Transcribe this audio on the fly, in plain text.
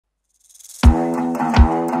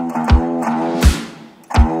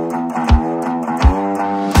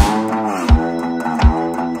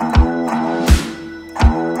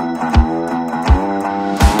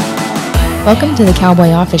Welcome to the Cowboy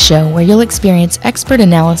Office Show, where you'll experience expert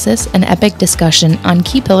analysis and epic discussion on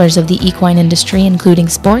key pillars of the equine industry, including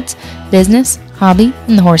sports, business, hobby,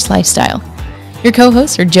 and the horse lifestyle. Your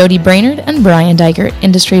co-hosts are Jody Brainard and Brian Dygert,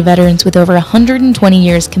 industry veterans with over 120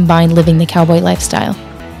 years combined living the cowboy lifestyle.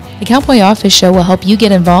 The Cowboy Office Show will help you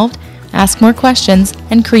get involved, ask more questions,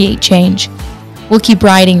 and create change. We'll keep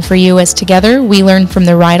riding for you as together we learn from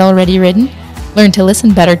the ride already ridden, learn to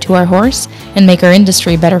listen better to our horse, and make our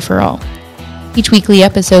industry better for all. Each weekly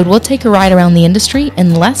episode will take a ride around the industry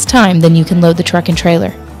in less time than you can load the truck and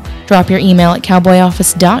trailer. Drop your email at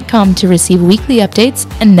cowboyoffice.com to receive weekly updates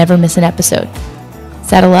and never miss an episode.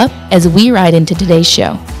 Saddle up as we ride into today's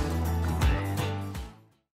show.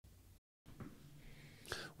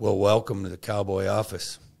 Well, welcome to the Cowboy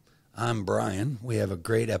Office. I'm Brian. We have a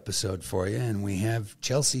great episode for you, and we have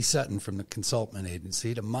Chelsea Sutton from the Consultment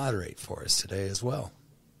Agency to moderate for us today as well.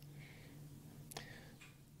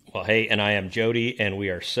 Well, hey, and I am Jody, and we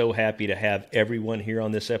are so happy to have everyone here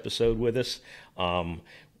on this episode with us.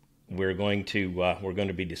 We're going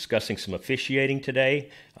to be discussing some officiating today,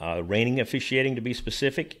 reining officiating to be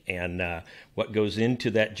specific, and what goes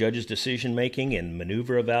into that judge's decision making and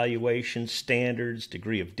maneuver evaluation, standards,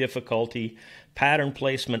 degree of difficulty, pattern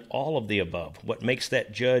placement, all of the above. What makes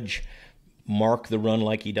that judge mark the run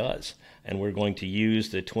like he does? And we're going to use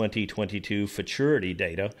the 2022 Futurity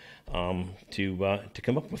data to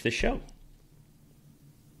come up with this show.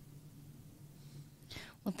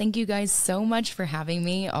 Well, thank you guys so much for having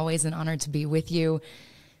me. Always an honor to be with you.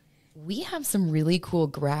 We have some really cool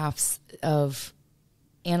graphs of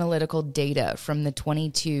analytical data from the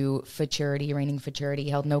 22 Futurity, Reining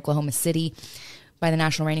Futurity, held in Oklahoma City by the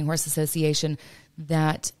National Reining Horse Association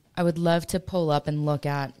that I would love to pull up and look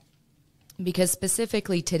at. Because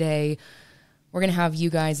specifically today, we're going to have you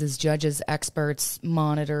guys as judges, experts,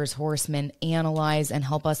 monitors, horsemen, analyze and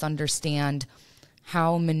help us understand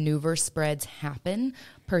how maneuver spreads happen,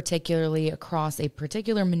 particularly across a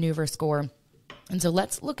particular maneuver score. And so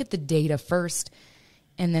let's look at the data first,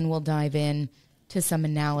 and then we'll dive in to some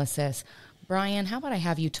analysis. Brian, how about I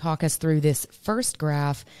have you talk us through this first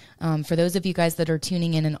graph? For those of you guys that are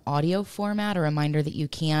tuning in audio format, a reminder that you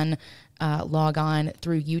can log on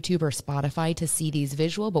through YouTube or Spotify to see these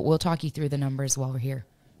visual, but we'll talk you through the numbers while we're here.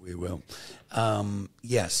 We will.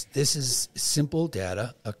 Yes, this is simple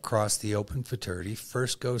data across the Open Futurity,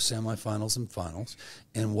 first go semifinals and finals.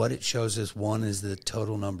 And what it shows us, one is the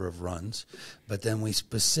total number of runs, but then we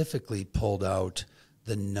specifically pulled out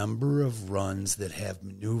the number of runs that have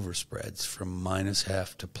maneuver spreads from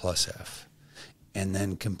 -half to +half, and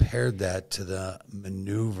then compared that to the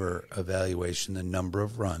maneuver evaluation, the number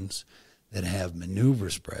of runs that have maneuver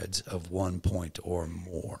spreads of 1 point or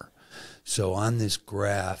more. So on this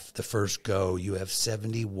graph, the first go, you have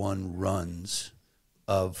 71 runs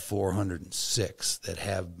of 406 that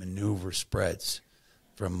have maneuver spreads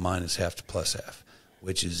from -half to +half,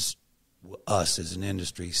 which is us as an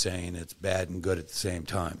industry saying it's bad and good at the same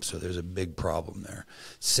time. So there's a big problem there.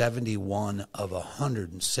 71 of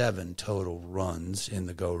 107 total runs in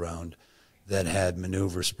the go-round that had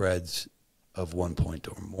maneuver spreads of 1 point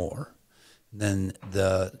or more. Then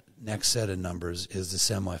the next set of numbers is the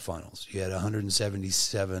semifinals. You had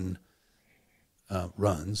 177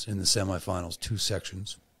 runs in the semifinals, 2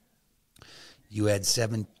 sections. You had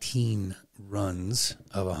 17 runs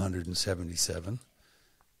of 177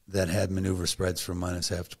 that had maneuver spreads from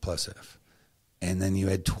 -half to +half. And then you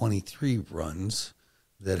had 23 runs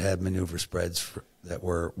that had maneuver spreads that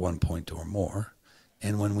were 1 point or more.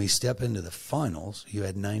 And when we step into the finals, you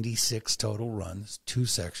had 96 total runs, 2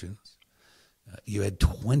 sections. You had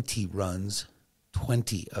 20 runs,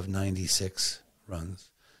 20 of 96 runs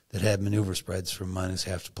that had maneuver spreads from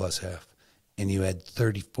 -half to +half. And you had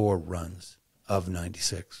 34 runs of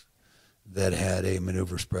 96 that had a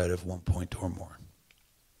maneuver spread of 1 point or more.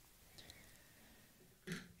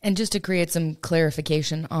 And just to create some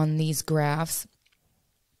clarification on these graphs,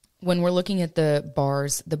 when we're looking at the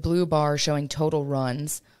bars, the blue bar showing total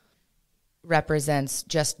runs represents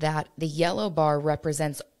just that. The yellow bar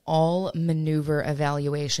represents all maneuver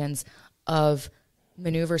evaluations of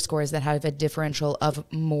maneuver scores that have a differential of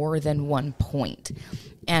more than 1 point.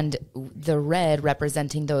 And the red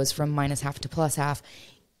representing those from -half to +half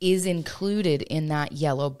is included in that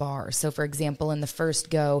yellow bar. So, for example, in the first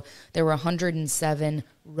go, there were 107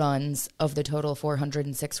 runs of the total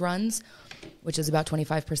 406 runs, which is about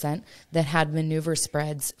 25%, that had maneuver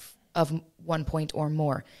spreads of 1 point or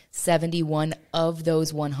more. 71 of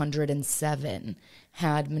those 107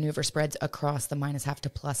 had maneuver spreads across the -half to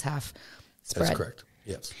 +half spread. That's correct.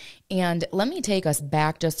 Yes. And let me take us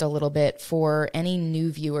back just a little bit for any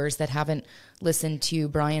new viewers that haven't listened to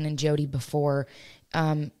Brian and Jody before.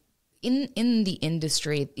 In the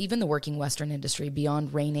industry, even the working Western industry,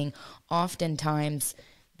 beyond reining, oftentimes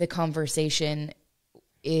the conversation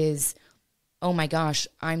is, oh my gosh,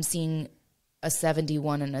 I'm seeing a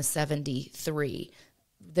 71 and a 73.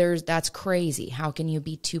 That's crazy. How can you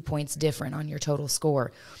be 2 points different on your total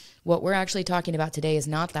score? What we're actually talking about today is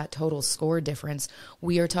not that total score difference.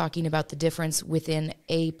 We are talking about the difference within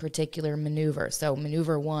a particular maneuver. So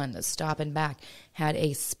maneuver 1, the stop and back, had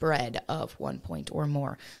a spread of 1 point or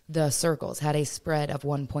more. The circles had a spread of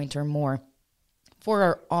 1 point or more. For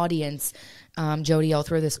our audience, Jody, I'll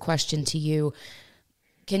throw this question to you.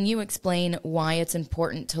 Can you explain why it's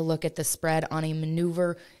important to look at the spread on a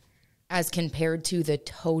maneuver as compared to the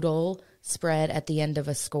total spread at the end of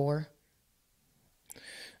a score?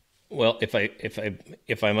 Well,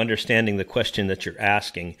 if I'm understanding the question that you're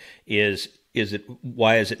asking,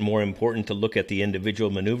 why is it more important to look at the individual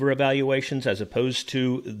maneuver evaluations as opposed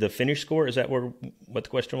to the finish score? Is that what the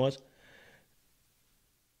question was?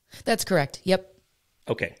 That's correct. Yep.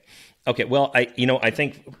 Okay. Well, I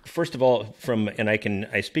think first of all,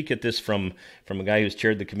 I speak at this from a guy who's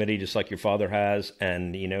chaired the committee just like your father has,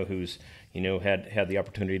 and who's had the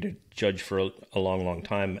opportunity to judge for a long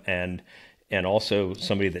time, and also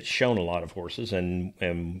somebody that's shown a lot of horses, and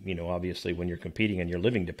obviously when you're competing and your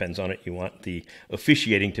living depends on it, you want the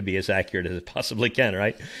officiating to be as accurate as it possibly can,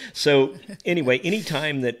 right? So anyway,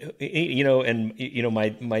 anytime that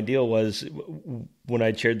my deal was when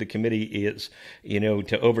I chaired the committee is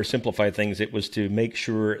to oversimplify things. It was to make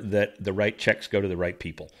sure that the right checks go to the right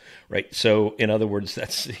people, right? So in other words,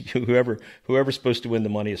 that's whoever's supposed to win the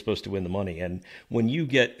money is supposed to win the money. And when you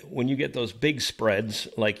get those big spreads,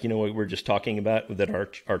 like what we were just talking about, that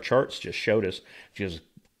our charts just showed us, which is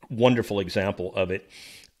a wonderful example of it.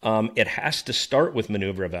 It has to start with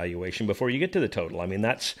maneuver evaluation before you get to the total. I mean,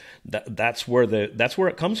 that's where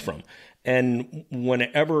it comes from. And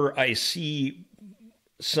whenever I see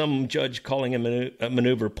some judge calling a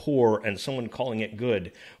maneuver poor and someone calling it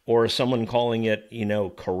good, or someone calling it,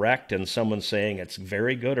 correct, and someone saying it's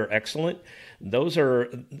very good or excellent, those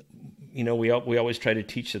are, we always try to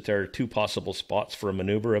teach that there are two possible spots for a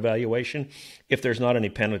maneuver evaluation if there's not any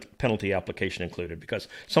penalty application included, because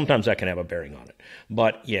sometimes that can have a bearing on it.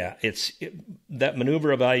 But yeah, that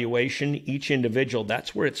maneuver evaluation, each individual,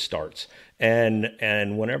 that's where it starts. And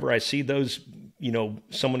whenever I see those,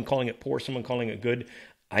 someone calling it poor, someone calling it good,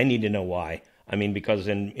 I need to know why. I mean, because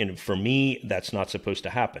for me, that's not supposed to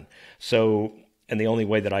happen. So, and the only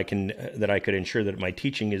way that I could ensure that my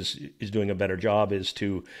teaching is doing a better job is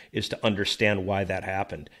to understand why that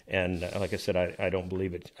happened. And like I said, I don't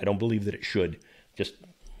believe it. I don't believe that it should. Just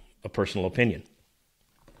a personal opinion.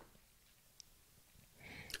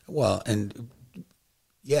 Well, and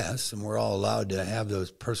yes, and we're all allowed to have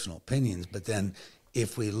those personal opinions. But then,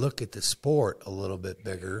 if we look at the sport a little bit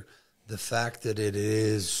bigger, the fact that it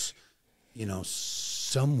is,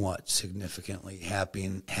 somewhat significantly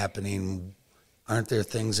happening, aren't there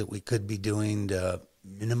things that we could be doing to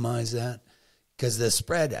minimize that? Because the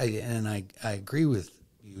spread, I agree with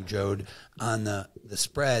you, Jode, on the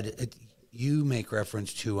spread, you make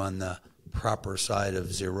reference to on the proper side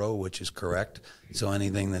of zero, which is correct. So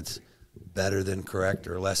anything that's better than correct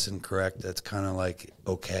or less than correct, that's kind of like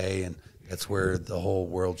okay, and that's where the whole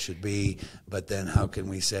world should be. But then how can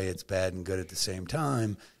we say it's bad and good at the same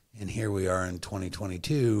time? And here we are in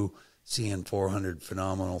 2022 seeing 400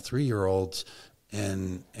 phenomenal 3-year-olds,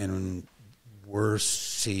 and we're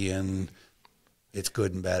seeing it's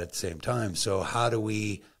good and bad at the same time. So how do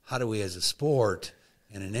we as a sport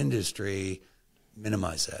and an industry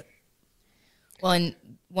minimize that? Well, and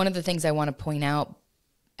one of the things I want to point out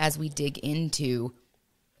as we dig into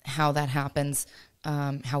how that happens,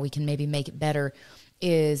 how we can maybe make it better,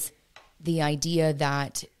 is the idea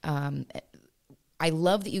that I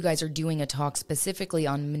love that you guys are doing a talk specifically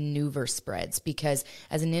on maneuver spreads, because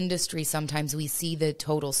as an industry, sometimes we see the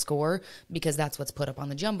total score because that's what's put up on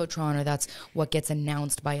the Jumbotron, or that's what gets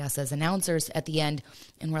announced by us as announcers at the end.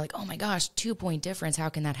 And we're like, oh my gosh, 2-point difference. How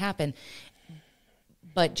can that happen?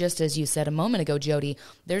 But just as you said a moment ago, Jody,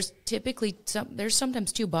 there's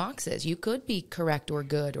sometimes two boxes. You could be correct or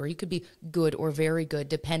good, or you could be good or very good,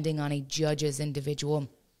 depending on a judge's individual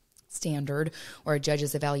standard or a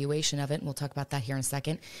judge's evaluation of it. And we'll talk about that here in a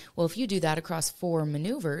second. Well, if you do that across 4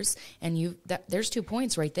 maneuvers and there's 2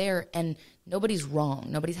 points right there, and nobody's wrong.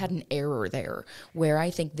 Nobody's had an error there, where I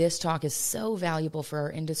think this talk is so valuable for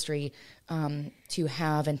our industry to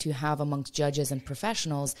have amongst judges and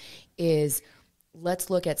professionals is let's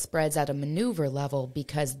look at spreads at a maneuver level,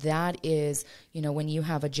 because that is, when you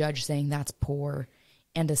have a judge saying that's poor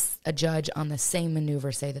and a judge on the same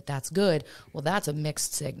maneuver say that that's good, well, that's a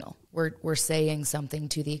mixed signal. We're saying something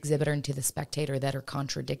to the exhibitor and to the spectator that are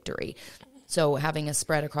contradictory. So having a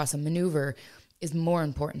spread across a maneuver is more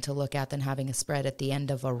important to look at than having a spread at the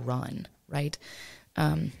end of a run, right?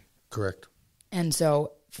 Correct. And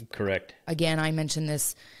so, correct. Again, I mentioned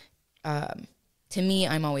this. To me,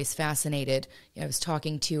 I'm always fascinated. I was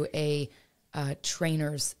talking to a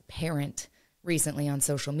trainer's parent recently on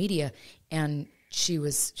social media, and she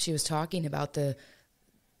was talking about the,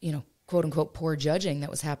 quote unquote, poor judging that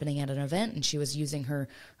was happening at an event, and she was using her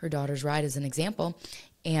daughter's ride as an example,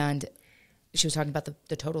 and she was talking about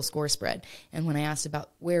the total score spread. And when I asked about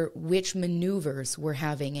which maneuvers were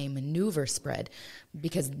having a maneuver spread,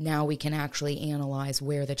 because now we can actually analyze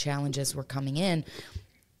where the challenges were coming in,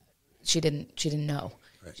 she didn't know.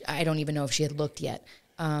 Right. I don't even know if she had looked yet.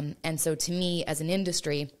 And so to me, as an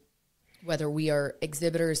industry, whether we are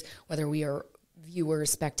exhibitors, whether we are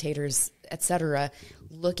viewers, spectators, etc.,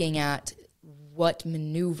 looking at what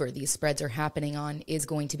maneuver these spreads are happening on is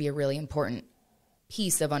going to be a really important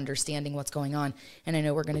piece of understanding what's going on. And I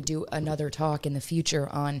know we're going to do another talk in the future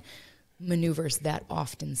on maneuvers that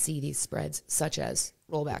often see these spreads, such as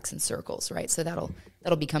rollbacks and circles, right? So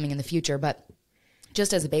that'll be coming in the future. But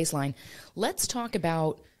just as a baseline, let's talk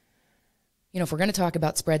about, if we're going to talk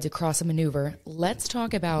about spreads across a maneuver, let's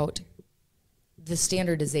talk about the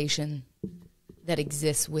standardization that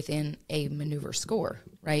exists within a maneuver score,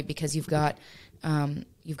 right? Because you've got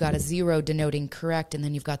a 0 denoting correct, and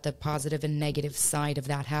then you've got the positive and negative side of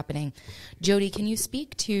that happening. Jody, can you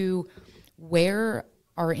speak to where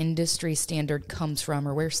our industry standard comes from,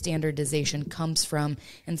 or where standardization comes from,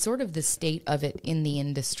 and sort of the state of it in the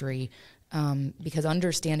industry? Because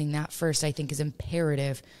understanding that first, I think, is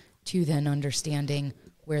imperative to then understanding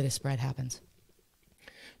where the spread happens.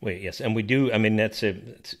 Well, yes, and we do. I mean, it's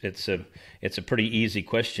a pretty easy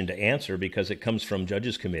question to answer, because it comes from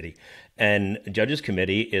Judges Committee, and Judges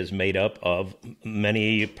Committee is made up of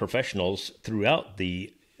many professionals throughout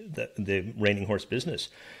the reining horse business.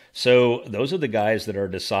 So those are the guys that are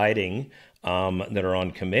deciding, that are on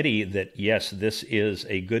committee, that yes, this is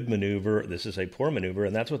a good maneuver, this is a poor maneuver,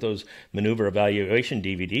 and that's what those maneuver evaluation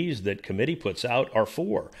DVDs that committee puts out are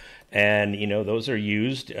for. And, those are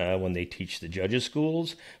used when they teach the judges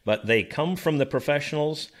schools, but they come from the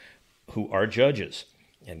professionals who are judges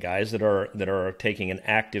and guys that are taking an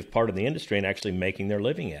active part of the industry and actually making their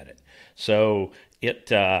living at it. So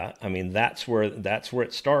that's where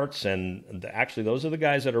it starts, and actually those are the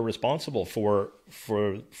guys that are responsible for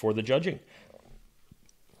the judging.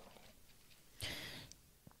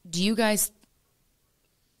 Do you guys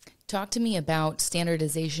talk to me about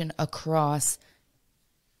standardization across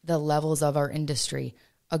the levels of our industry?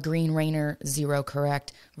 A green reiner 0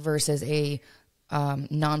 correct versus a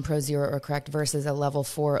non-pro 0 or correct versus a level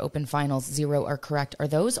 4 open finals 0 or correct. Are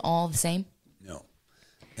those all the same? No.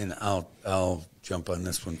 And I'll jump on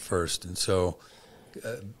this one first. And so,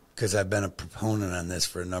 because I've been a proponent on this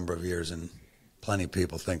for a number of years, and plenty of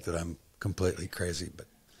people think that I'm completely crazy, but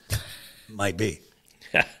might be.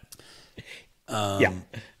 Yeah.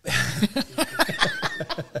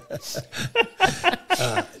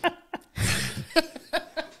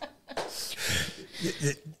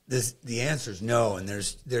 The answer is no, and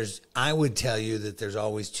there's I would tell you that there's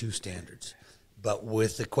always two standards, but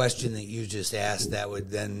with the question that you just asked, that would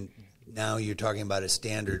then, now you're talking about a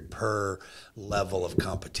standard per level of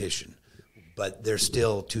competition. But there's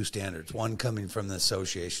still two standards, one coming from the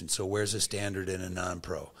association. So where's the standard in a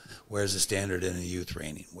non-pro? Where's the standard in a youth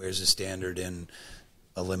reining? Where's the standard in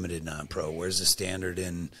a limited non-pro? Where's the standard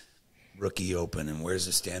in rookie open? And where's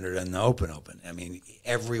the standard in the open? I mean,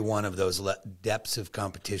 every one of those depths of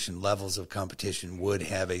competition, levels of competition would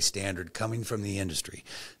have a standard coming from the industry.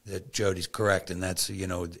 That Jody's correct, and that's,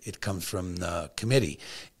 it comes from the committee.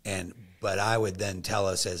 But I would then tell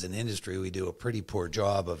us as an industry, we do a pretty poor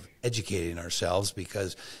job of educating ourselves,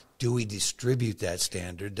 because do we distribute that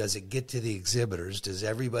standard? Does it get to the exhibitors? Does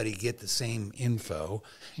everybody get the same info?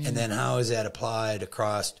 Mm-hmm. And then how is that applied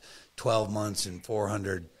across 12 months and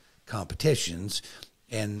 400 competitions?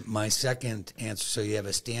 And my second answer, so you have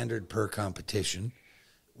a standard per competition,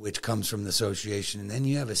 which comes from the association, and then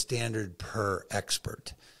you have a standard per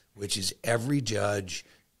expert, which is every judge,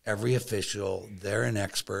 every official, they're an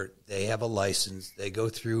expert, they have a license, they go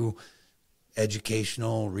through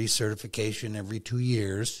educational recertification every 2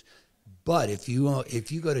 years. But if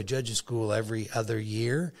you go to judges school every other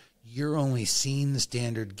year, you're only seeing the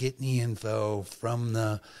standard, getting the info from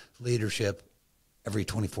the leadership every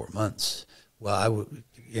 24 months. Well,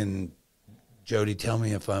 Jody, tell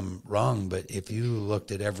me if I'm wrong, but if you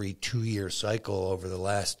looked at every 2-year cycle over the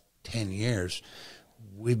last 10 years,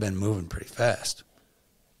 we've been moving pretty fast.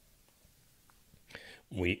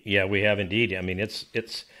 We have indeed. I mean, it's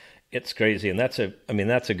crazy, and that's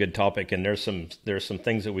a good topic. And there's some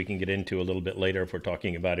things that we can get into a little bit later if we're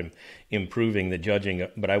talking about improving the judging.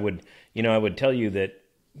 But I would tell you that,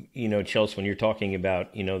 Chelsea, when you're talking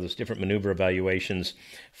about, those different maneuver evaluations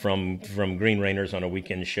from green rainers on a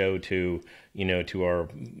weekend show to our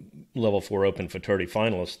level 4 Open Futurity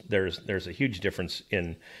finalists, there's a huge difference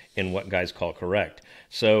in what guys call correct.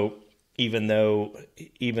 So even though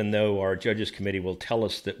our judges committee will tell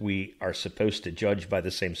us that we are supposed to judge by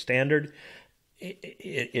the same standard,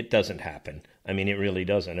 it doesn't happen. I mean, it really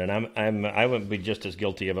doesn't. And I would be just as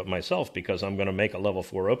guilty of it myself, because I'm going to make a level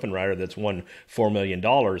 4 open rider that's won $4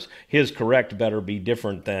 million. His correct better be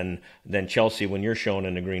different than Chelsea when you're showing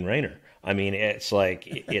in a green rainer. I mean, it's like,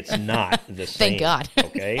 it's not the same. Thank God.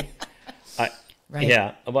 Okay. Right.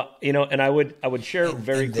 Yeah, but and I would share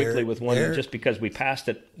very quickly with one, just because we passed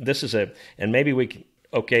it. This is and maybe we can.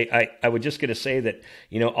 Okay, I would just get to say that,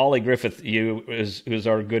 Ollie Griffith, who's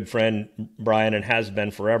our good friend, Brian, and has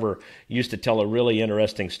been forever, used to tell a really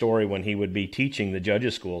interesting story when he would be teaching the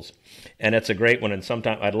judges schools. And it's a great one, and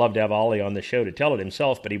sometimes I'd love to have Ollie on the show to tell it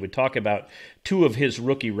himself, but he would talk about 2 of his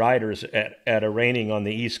rookie riders at a Reining on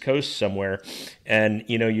the East Coast somewhere. And,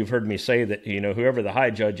 you've heard me say that, whoever the high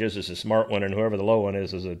judge is a smart one, and whoever the low one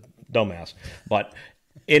is a dumbass. But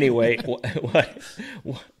anyway,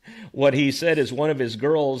 what he said is one of his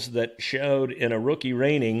girls that showed in a rookie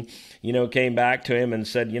Reining, came back to him and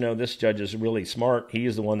said, this judge is really smart.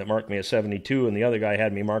 He's the one that marked me a 72, and the other guy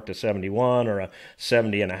had me marked a 71 or a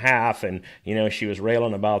 70 and a half. And, she was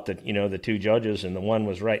railing about the 2 judges, and the one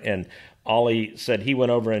was right. And Ollie said he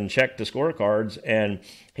went over and checked the scorecards, and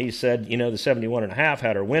he said, the 71 and a half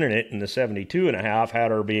had her winning it, and the 72 and a half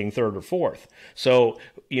had her being 3rd or 4th. So,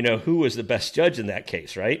 who was the best judge in that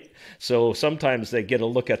case, right? So sometimes they get a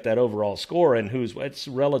look at that overall score and it's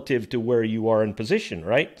relative to where you are in position,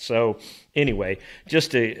 right? So anyway,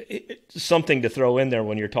 just something to throw in there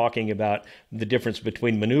when you're talking about the difference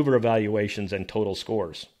between maneuver evaluations and total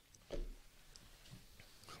scores.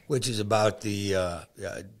 Which is about the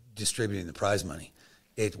distributing the prize money,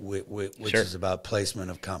 which Sure. is about placement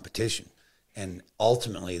of competition. And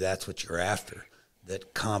ultimately, that's what you're after,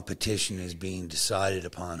 that competition is being decided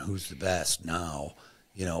upon who's the best now,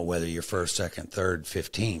 whether you're 1st, 2nd, 3rd,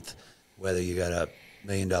 15th, whether you got a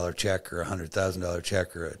 $1 million check or a $100,000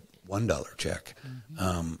 check or a $1 check.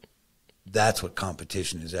 Mm-hmm. That's what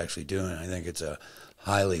competition is actually doing. I think it's a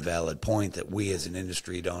highly valid point that we as an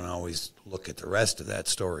industry don't always look at the rest of that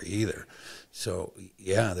story either. So,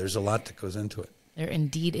 yeah, there's a lot that goes into it. There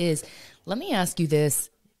indeed is. Let me ask you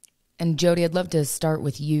this, and Jody, I'd love to start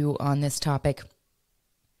with you on this topic.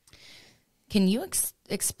 Can you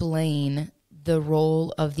explain the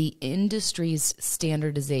role of the industry's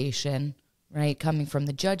standardization, right, coming from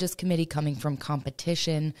the judges committee, coming from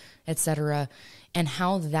competition, et cetera, and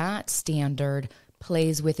how that standard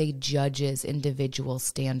plays with a judge's individual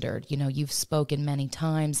standard? You've spoken many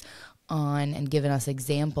times on and given us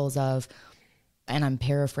examples of, and I'm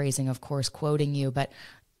paraphrasing, of course, quoting you, but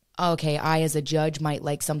okay, I as a judge might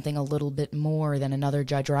like something a little bit more than another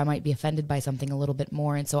judge, or I might be offended by something a little bit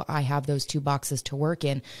more, and so I have those 2 boxes to work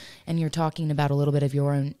in. And you're talking about a little bit of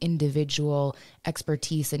your own individual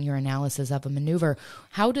expertise and your analysis of a maneuver.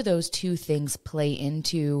 How do those 2 things play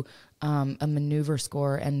into a maneuver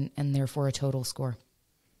score and therefore a total score?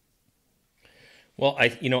 Well, I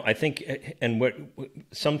think, and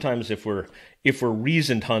sometimes if we're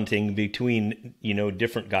reasoned hunting between,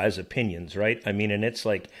 different guys' opinions, right? I mean, and it's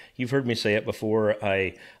like, you've heard me say it before,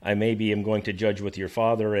 I maybe am going to judge with your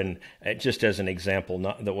father, and just as an example,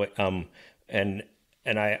 not the way, and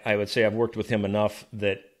I would say I've worked with him enough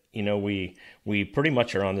that, we pretty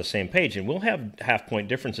much are on the same page, and we'll have half-point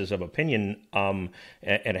differences of opinion.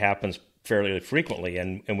 It happens fairly frequently,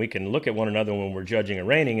 and we can look at one another when we're judging a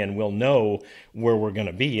Reining, and we'll know where we're going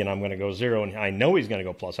to be, and I'm going to go 0, and I know he's going to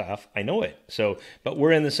go plus half. I know it. So, but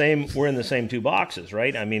we're in the same 2 boxes,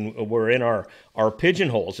 right? I mean, we're in our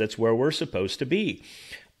pigeonholes. That's where we're supposed to be.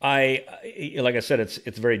 Like I said,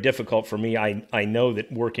 it's very difficult for me. I know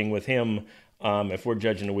that working with him, if we're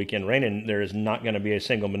judging a weekend Reining, there is not going to be a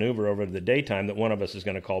single maneuver over the daytime that one of us is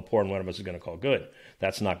going to call poor and one of us is going to call good.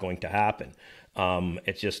 That's not going to happen.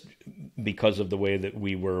 It's just because of the way that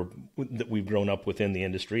we've grown up within the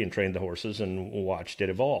industry and trained the horses and watched it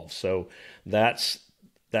evolve. So that's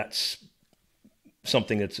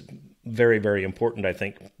something that's very, very important, I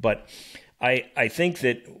think. But I think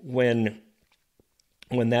that when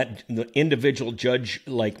when the individual judge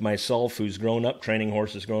like myself, who's grown up training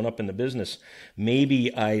horses, grown up in the business,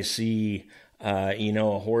 maybe I see,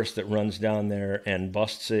 a horse that runs down there and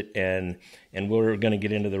busts it, and we're going to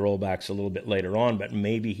get into the rollbacks a little bit later on, but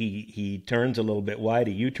maybe he turns a little bit wide,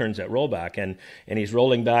 he U-turns that rollback, and he's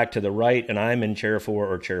rolling back to the right, and I'm in chair 4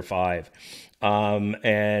 or chair 5.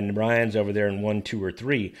 And Brian's over there in 1, 2, or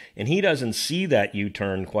 3, and he doesn't see that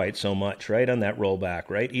U-turn quite so much, right, on that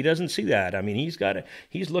rollback, right? He doesn't see that. I mean,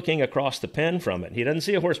 he's looking across the pen from it. He doesn't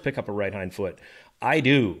see a horse pick up a right hind foot. I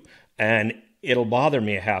do, and it'll bother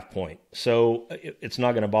me a half point. So it's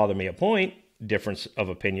not going to bother me a point difference of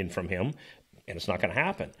opinion from him, and it's not going to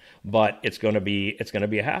happen. But it's going to be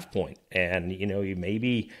a half point. And you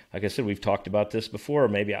maybe, like I said, we've talked about this before.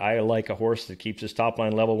 Maybe I like a horse that keeps his top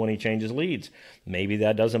line level when he changes leads. Maybe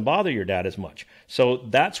that doesn't bother your dad as much. So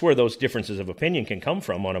that's where those differences of opinion can come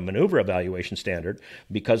from on a maneuver evaluation standard,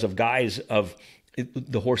 because of guys of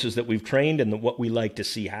the horses that we've trained and what we like to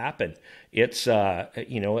see happen. It's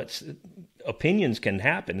opinions can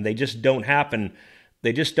happen. They just don't happen.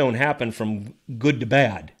 They just don't happen from good to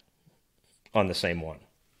bad on the same one.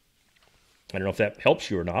 I don't know if that helps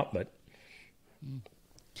you or not, but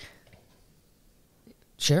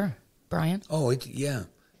sure, Brian. Oh, yeah.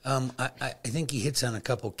 I think he hits on a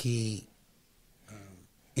couple key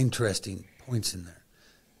interesting points in there.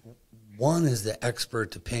 One is the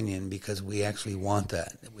expert opinion, because we actually want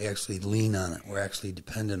that. We actually lean on it. We're actually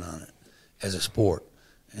dependent on it as a sport.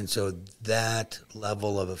 And so that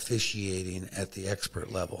level of officiating at the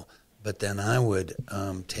expert level. But then I would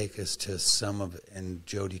take us to some of, and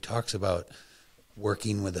Jody talks about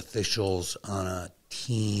working with officials on a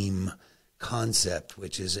team concept,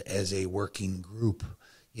 which is as a working group.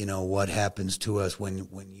 What happens to us when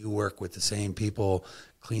you work with the same people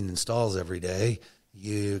cleaning stalls every day.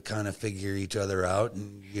 You kind of figure each other out,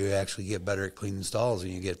 and you actually get better at cleaning stalls,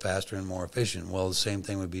 and you get faster and more efficient. Well, the same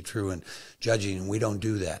thing would be true in judging, and we don't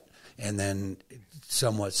do that. And then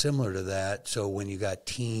somewhat similar to that, so when you got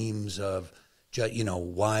teams of,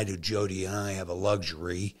 why do Jody and I have a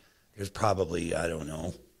luxury? There's probably,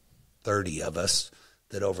 30 of us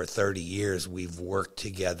that over 30 years we've worked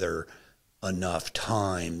together enough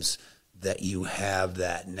times that you have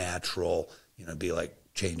that natural, be like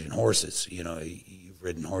changing horses. You've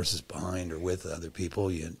ridden horses behind or with other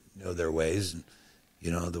people. You know their ways and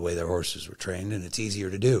the way their horses were trained, and it's easier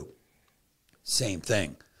to do. Same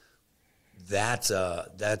thing. That's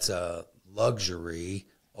a luxury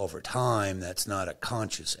over time. That's not a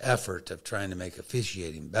conscious effort of trying to make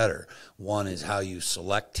officiating better. One is how you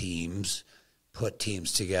select teams, put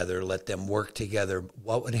teams together, let them work together.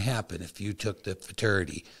 What would happen if you took the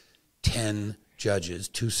Futurity, 10 judges,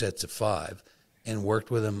 2 sets of 5, and worked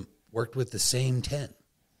with the same 10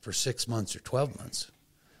 for 6 months or 12 months,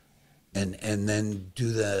 and then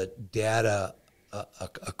do the data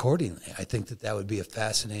accordingly? I think that would be a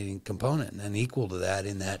fascinating component. And then equal to that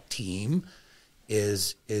in that team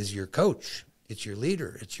is your coach. It's your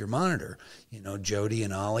leader. It's your monitor. Jody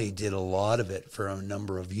and Ollie did a lot of it for a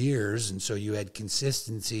number of years, and so you had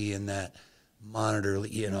consistency in that monitor.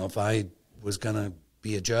 If I was going to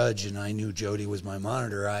be a judge and I knew Jody was my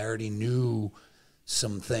monitor, I already knew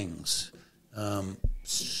some things.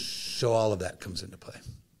 So all of that comes into play.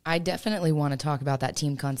 I definitely want to talk about that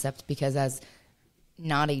team concept, because as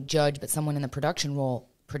not a judge, but someone in the production role,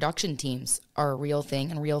 production teams are a real thing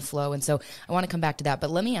and real flow. And so I want to come back to that. But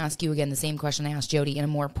let me ask you again the same question I asked Jody in a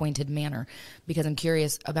more pointed manner, because I'm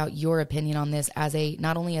curious about your opinion on this as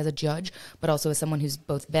not only as a judge, but also as someone who's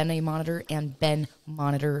both been a monitor and been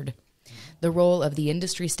monitored. The role of the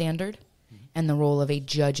industry standard and the role of a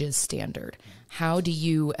judge's standard. How do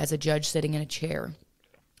you, as a judge sitting in a chair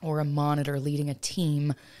or a monitor leading a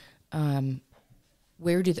team, are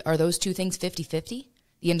those two things 50-50?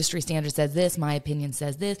 The industry standard says this, my opinion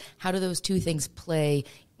says this. How do those two things play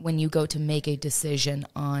when you go to make a decision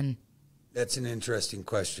on? That's an interesting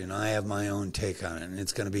question. I have my own take on it, and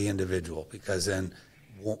it's going to be individual, because then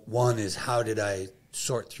one is, how did I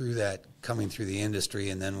sort through that coming through the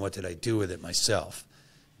industry, and then what did I do with it myself?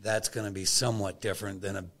 That's going to be somewhat different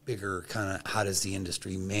than a bigger kind of, how does the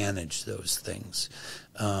industry manage those things?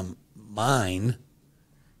 I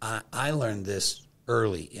learned this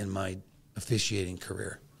early in my officiating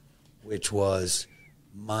career, which was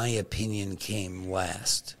my opinion came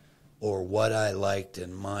last, or what I liked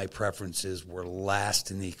and my preferences were last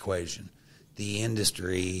in the equation. The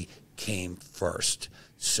industry came first.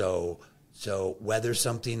 So whether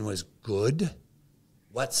something was good,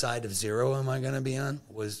 what side of zero am I going to be on,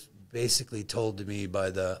 was basically told to me by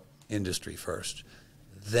the industry first.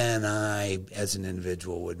 Then I, as an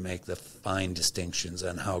individual, would make the fine distinctions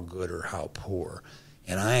on how good or how poor.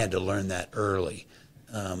 And I had to learn that early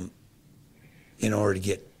in order to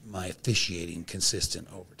get my officiating consistent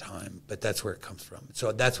over time. But that's where it comes from.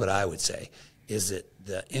 So that's what I would say, is that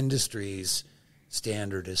the industry's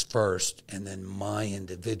standard is first, and then my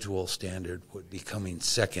individual standard would be coming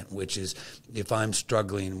second, which is if I'm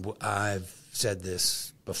struggling, I've said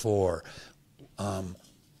this before,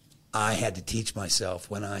 I had to teach myself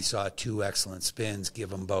when I saw two excellent spins, give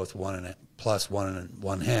them both plus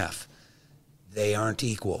 1.5. They aren't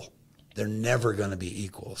equal. They're never going to be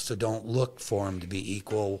equal. So don't look for them to be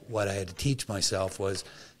equal. What I had to teach myself was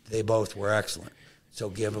they both were excellent. So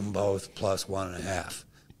give them both plus 1.5.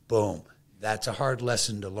 Boom. That's a hard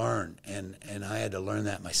lesson to learn, and I had to learn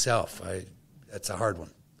that myself. That's a hard one.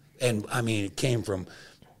 And, I mean, it came from,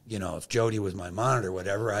 if Jody was my monitor,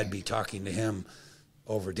 whatever, I'd be talking to him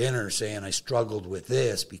over dinner saying I struggled with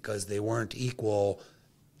this because they weren't equal,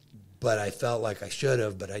 but I felt like I should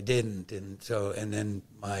have, but I didn't. And then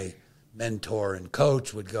my mentor and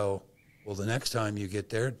coach would go, well, the next time you get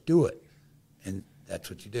there, do it. And that's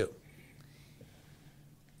what you do.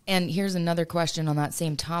 And here's another question on that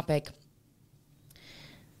same topic.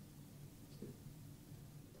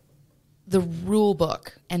 The rule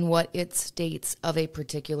book and what it states of a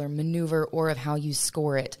particular maneuver or of how you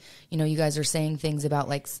score it. You guys are saying things about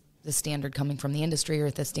like the standard coming from the industry or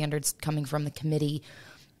the standards coming from the committee.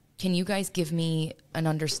 Can you guys give me an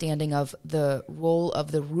understanding of the role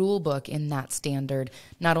of the rule book in that standard,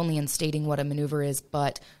 not only in stating what a maneuver is,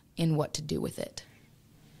 but in what to do with it?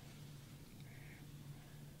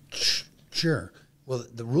 Sure. Well,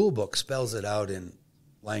 the rule book spells it out in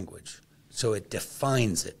language, so it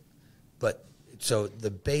defines it. But so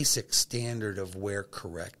the basic standard of where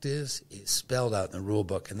correct is spelled out in the rule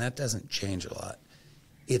book, and that doesn't change a lot.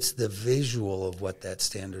 It's the visual of what that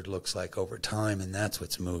standard looks like over time, and that's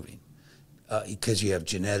what's moving. Because you have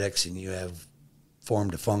genetics, and you have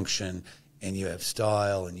form to function, and you have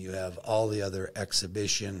style, and you have all the other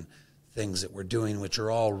exhibition things that we're doing, which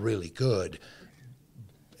are all really good.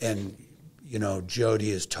 And,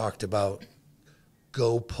 Jody has talked about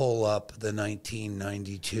go pull up the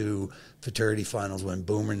 1992 Futurity Finals when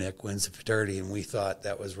Boomernick wins the Futurity, and we thought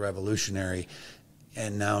that was revolutionary.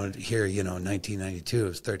 And now here, 1992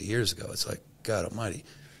 is 30 years ago. It's like, God almighty.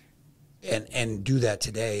 And do that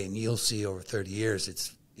today, and you'll see over 30 years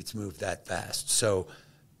it's moved that fast. So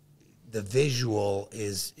the visual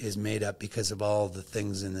is made up because of all the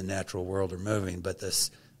things in the natural world are moving, but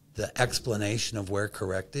the explanation of where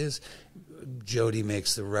correct is, Jody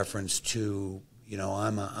makes the reference to,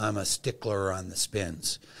 I'm a stickler on the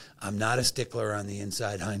spins. I'm not a stickler on the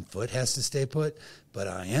inside hind foot has to stay put, but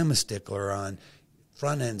I am a stickler on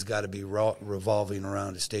front end's got to be revolving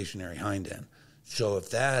around a stationary hind end. So if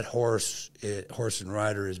that horse and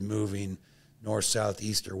rider is moving north, south,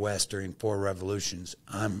 east, or west during 4 revolutions,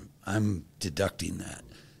 I'm deducting that.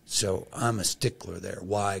 So I'm a stickler there.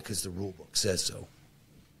 Why? Because the rule book says so.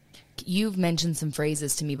 You've mentioned some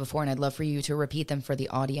phrases to me before, and I'd love for you to repeat them for the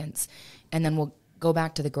audience, and then we'll go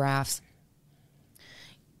back to the graphs.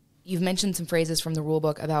 You've mentioned some phrases from the rule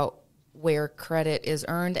book about where credit is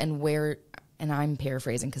earned and where, and I'm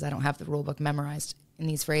paraphrasing because I don't have the rule book memorized in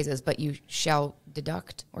these phrases, but you shall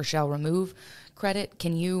deduct or shall remove credit.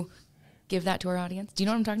 Can you give that to our audience? Do you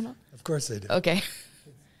know what I'm talking about? Of course I do. Okay.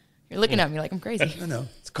 You're looking at me like I'm crazy. No.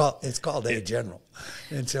 It's called A general.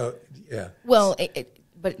 And so, yeah. Well,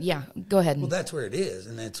 but yeah, go ahead. Well, that's where it is.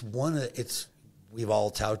 And we've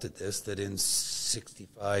all touted this, that in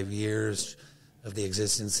 65 years of the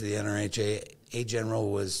existence of the NRHA, A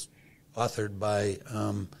general was authored by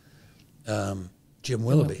Jim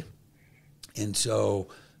Willoughby. And so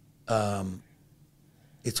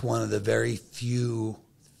it's one of the very few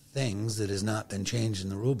things that has not been changed in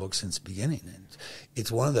the rule book since the beginning. And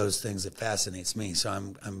it's one of those things that fascinates me. So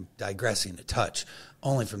I'm digressing a touch,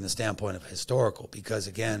 only from the standpoint of historical, because,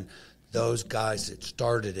 again, those guys that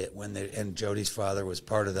started it and Jody's father was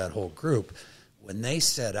part of that whole group, when they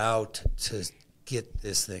set out to get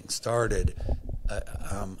this thing started,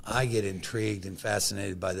 I get intrigued and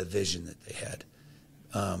fascinated by the vision that they had.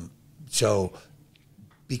 So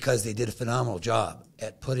because they did a phenomenal job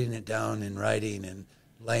at putting it down in writing and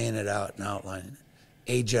laying it out and outlining it.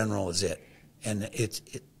 A general is it. And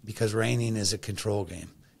because Reining is a control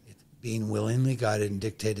game. It's being willingly guided and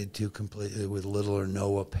dictated to completely with little or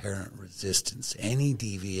no apparent resistance. Any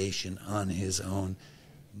deviation on his own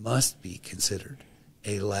must be considered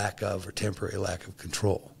a lack of or temporary lack of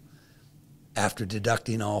control. After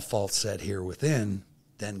deducting all faults set here within,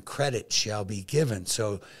 then credit shall be given.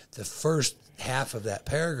 So the first half of that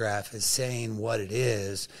paragraph is saying what it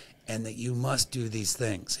is and that you must do these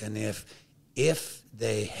things. And if If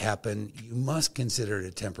they happen, you must consider it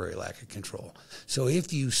a temporary lack of control. So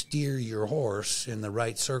if you steer your horse in the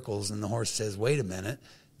right circles and the horse says, wait a minute,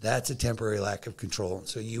 that's a temporary lack of control.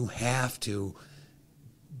 So you have to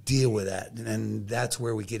deal with that. And that's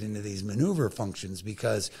where we get into these maneuver functions,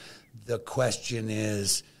 because the question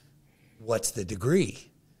is, what's the degree?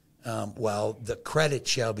 Well, the credit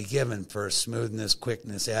shall be given for smoothness,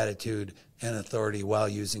 quickness, attitude, and authority while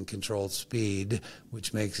using controlled speed,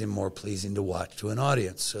 which makes him more pleasing to watch to an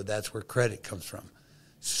audience. So that's where credit comes from.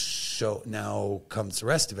 So now comes the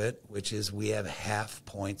rest of it, which is we have half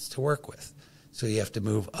points to work with. So you have to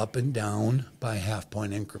move up and down by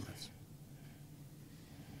half-point increments.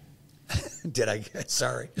 Did I?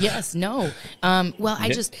 Sorry. Yes, no. Well, I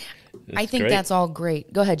think great. that's all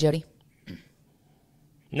great. Go ahead, Jody.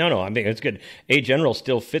 No, I mean, it's good. A general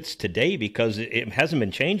still fits today because it hasn't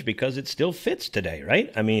been changed, because it still fits today, right?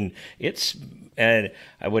 I mean, and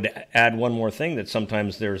I would add one more thing, that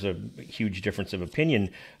sometimes there's a huge difference of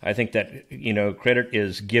opinion. I think that, credit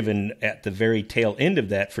is given at the very tail end of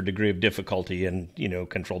that for degree of difficulty and,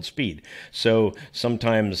 controlled speed. So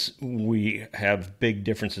sometimes we have big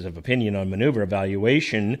differences of opinion on maneuver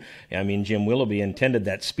evaluation. I mean, Jim Willoughby intended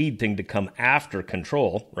that speed thing to come after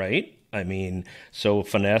control, right? I mean, so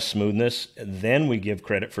finesse, smoothness, then we give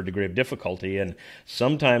credit for degree of difficulty. And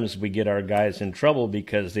sometimes we get our guys in trouble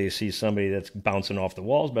because they see somebody that's bouncing off the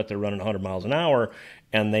walls, but they're running 100 miles an hour,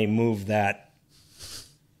 and they move that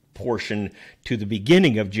portion to the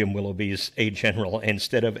beginning of Jim Willoughby's A General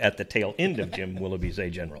instead of at the tail end of Jim Willoughby's A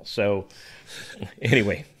General. So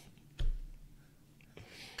anyway.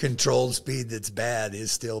 Controlled speed that's bad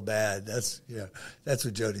is still bad. That's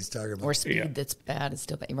what Jody's talking about. Or speed that's bad is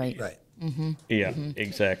still bad. Right. Right. Mm-hmm. Yeah, mm-hmm.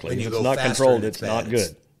 Exactly. When you if go it's not faster controlled, and it's bad, not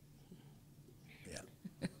good. Yeah.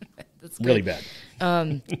 That's good. Really bad.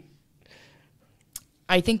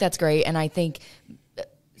 I think that's great. And I think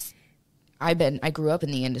I grew up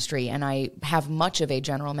in the industry, and I have much of A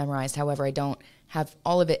General memorized. However, I don't have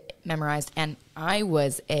all of it memorized. And I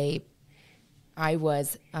was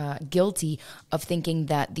guilty of thinking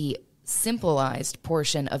that the simplified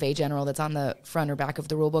portion of A General that's on the front or back of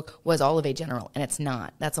the rule book was all of A General, and it's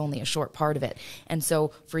not. That's only a short part of it. And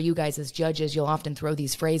so for you guys as judges, you'll often throw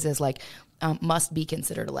these phrases like must be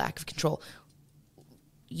considered a lack of control.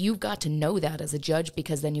 You've got to know that as a judge,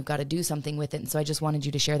 because then you've got to do something with it. And so I just wanted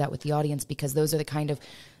you to share that with the audience, because those are the kind of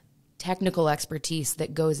technical expertise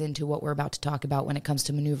that goes into what we're about to talk about when it comes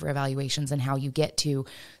to maneuver evaluations and how you get to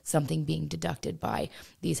something being deducted by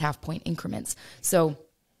these half-point increments. So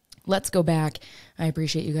let's go back. I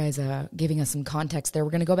appreciate you guys giving us some context there.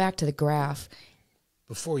 We're going to go back to the graph.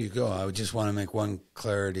 Before you go, I would just want to make one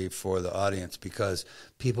clarity for the audience, because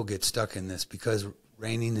people get stuck in this, because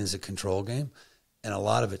reining is a control game, and a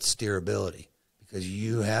lot of it's steerability, because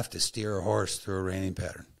you have to steer a horse through a reining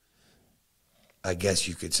pattern. I guess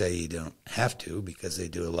you could say you don't have to, because they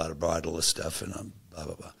do a lot of bridleless stuff and blah,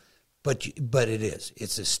 blah, blah. But it is.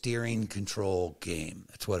 It's a steering control game.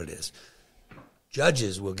 That's what it is.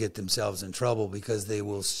 Judges will get themselves in trouble because they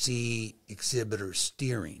will see exhibitors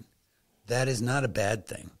steering. That is not a bad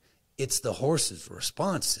thing. It's the horse's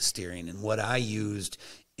response to steering. And what I used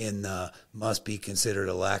in the must be considered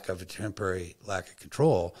a temporary lack of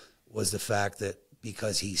control was the fact that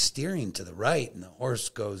because he's steering to the right and the horse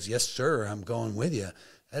goes, yes, sir, I'm going with you,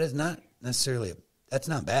 that is not necessarily, that's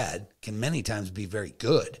not bad. Can many times be very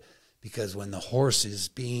good, because when the horse is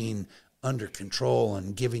being under control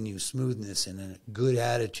and giving you smoothness and a good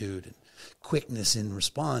attitude and quickness in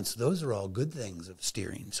response, those are all good things of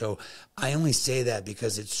steering. So I only say that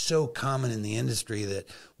because it's so common in the industry that,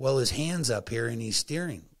 well, his hand's up here and he's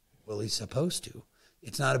steering. Well, he's supposed to.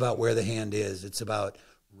 It's not about where the hand is. It's about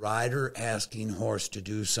rider asking horse to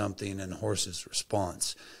do something and horse's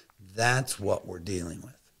response. That's what we're dealing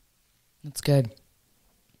with. That's good.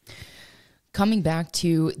 Coming back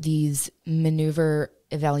to these maneuver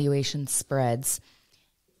evaluation spreads,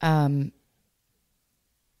 and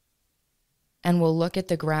we'll look at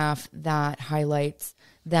the graph that highlights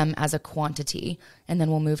them as a quantity, and then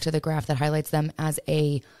we'll move to the graph that highlights them as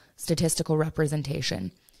a statistical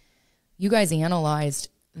representation. You guys analyzed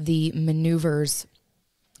the maneuvers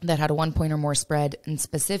that had a 1 point or more spread, and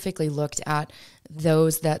specifically looked at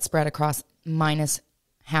those that spread across minus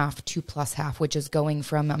half to plus half, which is going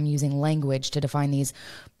from, I'm using language to define these,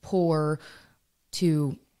 poor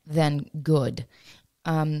to then good.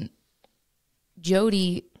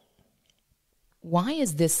 Jody, why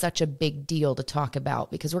is this such a big deal to talk about?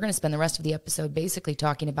 Because we're going to spend the rest of the episode basically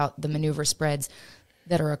talking about the maneuver spreads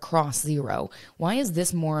that are across zero. Why is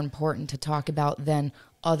this more important to talk about than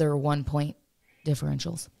other 1 point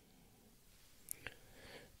differentials?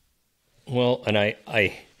 Well, and I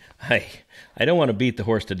don't want to beat the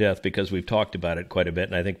horse to death because we've talked about it quite a bit,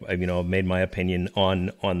 and I think I've made my opinion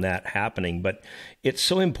on that happening. But it's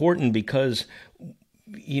so important because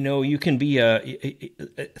you can be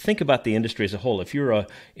think about the industry as a whole. If you're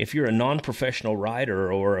a non-professional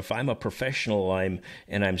rider, or if I'm a professional, I'm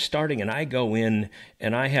starting, and I go in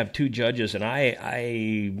and I have two judges, and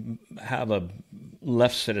I have a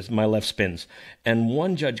left set as my left spins, and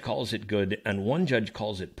one judge calls it good and one judge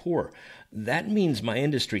calls it poor. That means my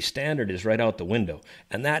industry standard is right out the window,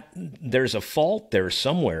 and that there's a fault there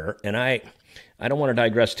somewhere. And I don't want to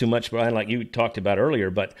digress too much, Brian, like you talked about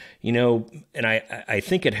earlier, but and I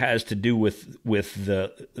think it has to do with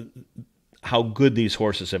the how good these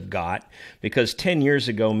horses have got, because 10 years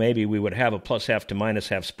ago maybe we would have a plus half to minus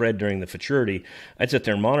half spread during the Futurity. I'd sit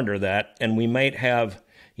there and monitor that, and we might have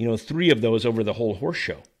 3 of those over the whole horse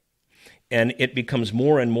show, and it becomes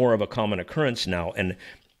more and more of a common occurrence now. And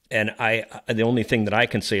the only thing that I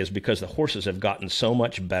can say is because the horses have gotten so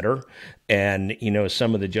much better, and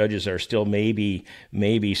some of the judges are still maybe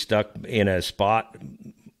stuck in a spot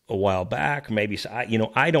a while back. Maybe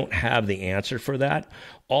I don't have the answer for that.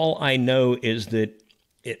 All I know is that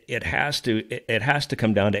it has to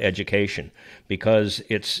come down to education, because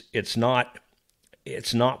it's not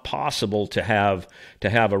possible to have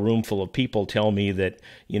a room full of people tell me that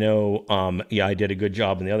I did a good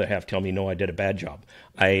job, and the other half tell me no, I did a bad job.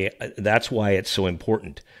 That's why it's so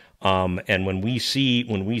important. And when we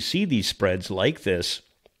see these spreads like this,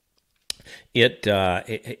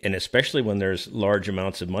 and especially when there's large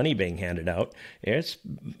amounts of money being handed out, it's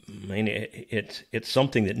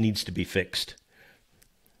something that needs to be fixed.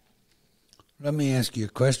 Let me ask you a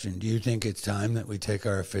question. Do you think it's time that we take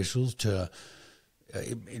our officials to?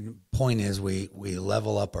 Point is, we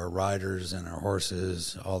level up our riders and our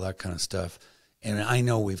horses, all that kind of stuff. And I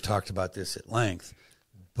know we've talked about this at length,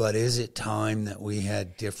 but is it time that we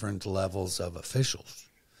had different levels of officials?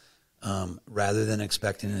 Rather than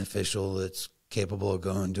expecting an official that's capable of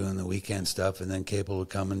going doing the weekend stuff and then capable of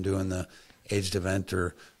coming doing the aged event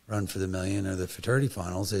or run for the million or the Futurity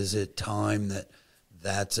finals, is it time that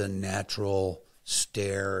that's a natural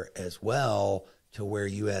stair as well, to where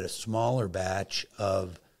you had a smaller batch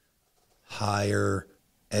of higher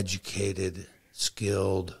educated,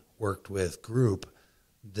 skilled, worked with group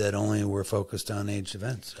that only were focused on aged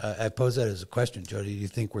events? I pose that as a question. Jody, do you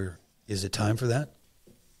think is it time for that?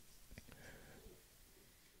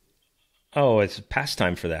 Oh, it's past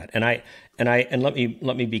time for that. And let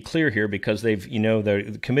me be clear here, because they've,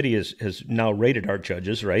 the committee has now rated our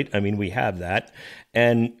judges, right? I mean, we have that.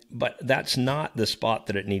 But that's not the spot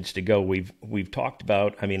that it needs to go. We've talked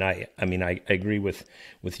about, I agree with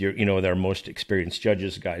your, with our most experienced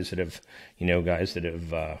judges, guys that have, we've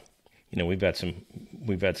had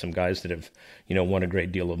some guys that have, won a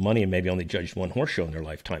great deal of money and maybe only judged one horse show in their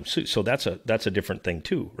lifetime. So that's a different thing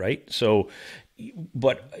too, right? So,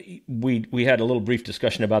 but we had a little brief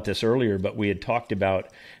discussion about this earlier, but we had talked about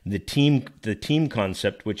the team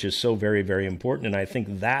concept, which is so very, very important. And I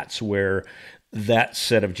think that's where that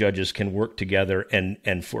set of judges can work together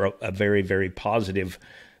and for a very, very positive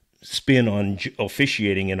spin on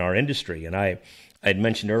officiating in our industry. And I'd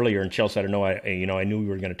mentioned earlier, and Chelsea, I don't know, I knew we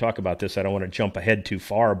were going to talk about this. I don't want to jump ahead too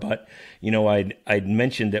far, but I'd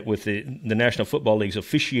mentioned that with the National Football League's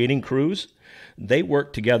officiating crews, they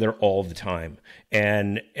work together all the time,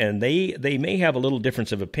 and they may have a little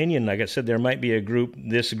difference of opinion. Like I said, there might be a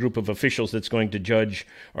group of officials that's going to judge,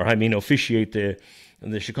 or officiate the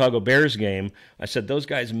Chicago Bears game. I said those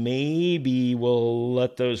guys maybe will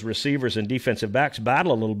let those receivers and defensive backs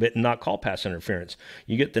battle a little bit and not call pass interference.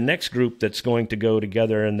 You get the next group that's going to go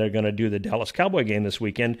together and they're going to do the Dallas Cowboy game this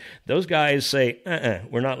weekend. Those guys say,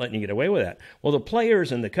 we're not letting you get away with that. Well, the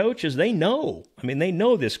players and the coaches, they know. They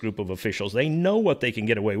know this group of officials. They know what they can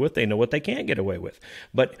get away with. They know what they can't get away with.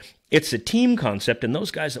 But it's a team concept, and those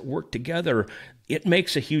guys that work together, it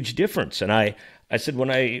makes a huge difference. And I said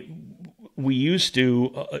we used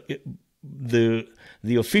to, the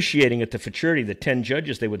officiating at the Futurity, the 10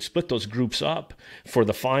 judges, they would split those groups up for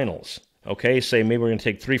the finals. Okay, say maybe we're going to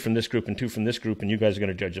take 3 from this group and 2 from this group, and you guys are going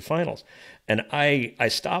to judge the finals. And I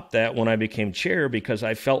stopped that when I became chair, because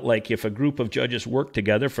I felt like if a group of judges worked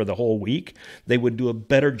together for the whole week, they would do a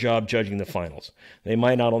better job judging the finals. They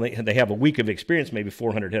might not only, they have a week of experience, maybe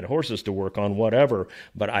 400 head of horses to work on, whatever,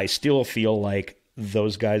 but I still feel like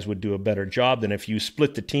those guys would do a better job than if you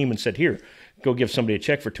split the team and said, here, go give somebody a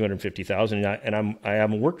check for $250,000, and I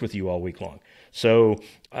haven't worked with you all week long. So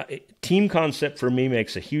team concept for me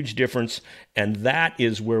makes a huge difference, and that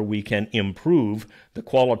is where we can improve the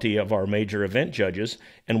quality of our major event judges,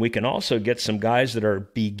 and we can also get some guys that are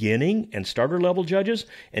beginning and starter level judges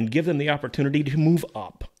and give them the opportunity to move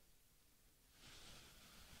up.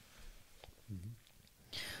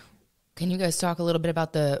 Can you guys talk a little bit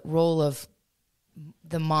about the role of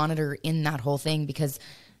the monitor in that whole thing? Because,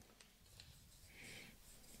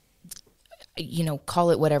 you know,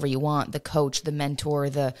 call it whatever you want, the coach, the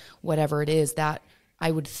mentor, the whatever it is, that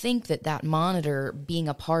I would think that that monitor being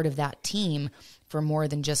a part of that team for more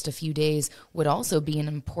than just a few days would also be an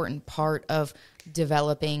important part of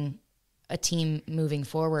developing a team moving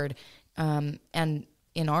forward. And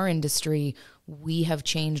in our industry, we have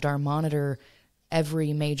changed our monitor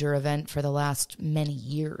every major event for the last many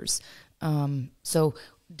years. So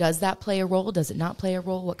does that play a role? Does it not play a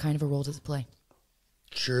role? What kind of a role does it play?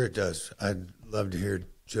 Sure it does. I'd love to hear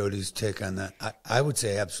Jody's take on that. I would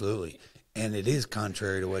say absolutely. And it is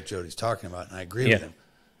contrary to what Jody's talking about, and I agree with him.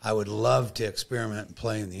 I would love to experiment and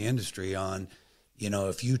play in the industry on, you know,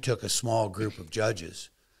 if you took a small group of judges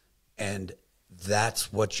and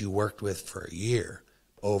that's what you worked with for a year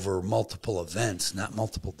over multiple events, not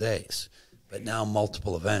multiple days, but now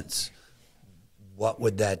multiple events, what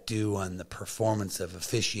would that do on the performance of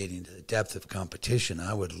officiating to the depth of competition?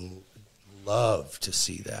 I would love to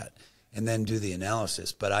see that and then do the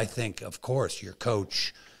analysis. But I think, of course, your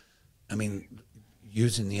coach, I mean,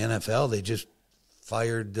 using the NFL, they just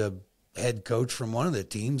fired the head coach from one of the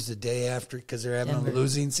teams the day after because they're having a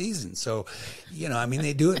losing season. So, you know, I mean,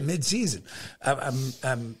 they do it mid-season.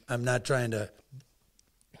 I'm not trying to,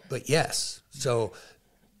 but yes. So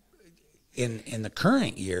in the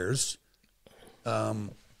current years,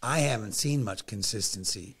 I haven't seen much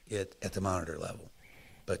consistency at the monitor level.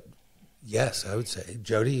 But yes, I would say,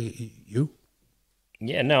 Jody, you?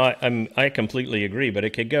 Yeah, no, I completely agree. But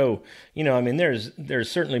it could go, you know, I mean, there's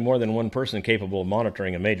certainly more than one person capable of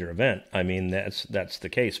monitoring a major event. I mean, that's the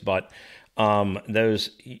case. But those,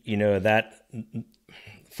 you know, that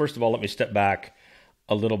first of all, let me step back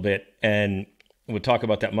a little bit, and we'll talk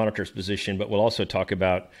about that monitor's position, but we'll also talk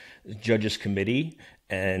about judges committee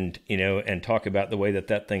and, you know, and talk about the way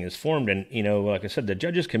that thing is formed. And, you know, like I said, the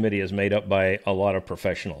judges committee is made up by a lot of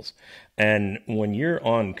professionals. And when you're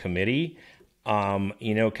on committee,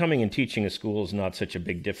 you know, coming and teaching a school is not such a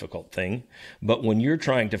big, difficult thing. But when you're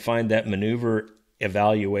trying to find that maneuver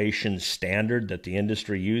evaluation standard that the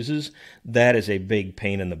industry uses, that is a big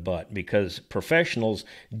pain in the butt because professionals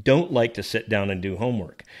don't like to sit down and do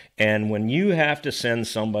homework. And when you have to send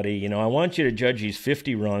somebody, you know, I want you to judge these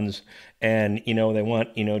 50 runs, and, you know, they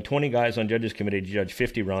want, you know, 20 guys on judges committee to judge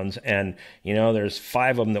 50 runs, and, you know, there's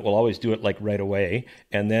 5 of them that will always do it like right away.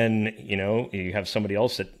 And then, you know, you have somebody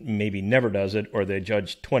else that maybe never does it, or they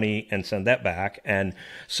judge 20 and send that back. And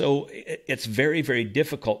so it's very, very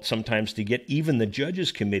difficult sometimes to get even the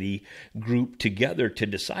judges committee group together to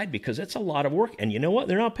decide, because it's a lot of work. And you know what?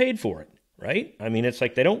 They're not paid for it. Right? I mean, it's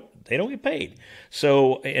like they don't get paid.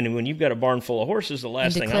 So, and when you've got a barn full of horses, the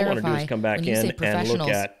last thing I want to do is come back in and look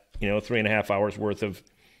at, you know, 3.5 hours worth of,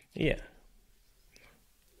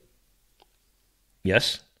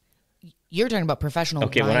 Yes? You're talking about professional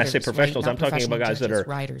riders. Okay, when I say professionals, right? I'm talking about guys that are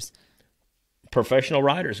riders. Professional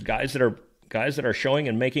riders, guys that are showing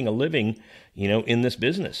and making a living, you know, in this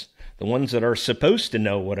business. The ones that are supposed to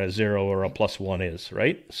know what a 0 or a +1 is,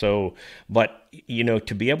 right? So, but, you know,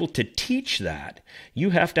 to be able to teach that, you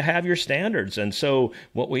have to have your standards. And so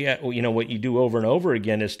what you do over and over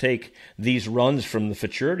again is take these runs from the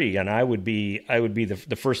Futurity, and I would be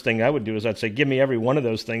the first thing I would do is I'd say, give me every one of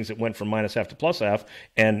those things that went from -half to +half,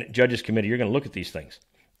 and judges committee, you're going to look at these things.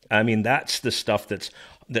 I mean, that's the stuff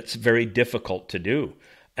that's very difficult to do.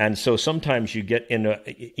 And so sometimes you get in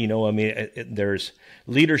there's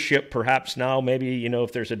leadership perhaps now, maybe, you know,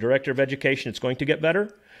 if there's a director of education, it's going to get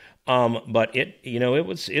better. But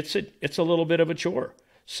it's a little bit of a chore.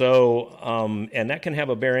 So, and that can have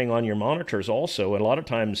a bearing on your monitors also. And a lot of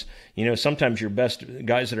times, you know, sometimes your best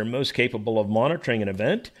guys that are most capable of monitoring an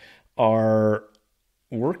event are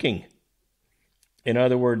working. In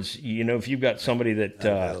other words, you know, if you've got somebody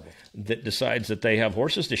that decides that they have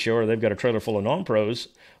horses to show, or they've got a trailer full of non-pros,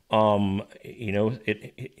 you know,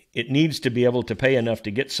 it needs to be able to pay enough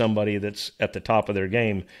to get somebody that's at the top of their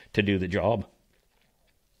game to do the job.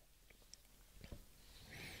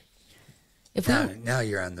 Now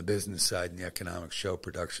you're on the business side and the economic show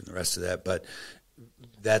production, the rest of that, but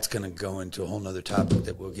that's going to go into a whole nother topic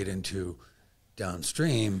that we'll get into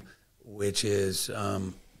downstream, which is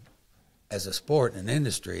as a sport and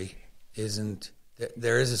industry,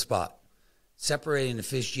 there is a spot separating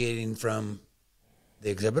officiating from the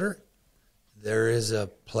exhibitor. there is a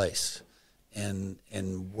place, and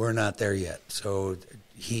we're not there yet. So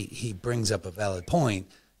he brings up a valid point,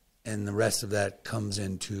 and the rest of that comes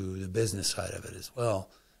into the business side of it as well,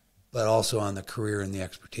 but also on the career and the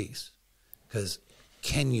expertise. Because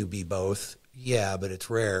can you be both? Yeah, but it's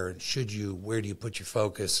rare. And should you, where do you put your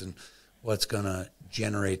focus, and what's going to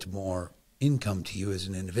generate more income to you as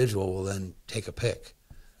an individual will then take a pick.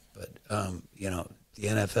 But, the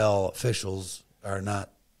NFL officials are not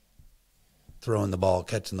throwing the ball,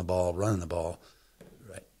 catching the ball, running the ball.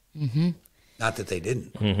 Right. Mm-hmm. Not that they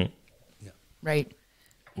didn't. Mm-hmm. Yeah. Right.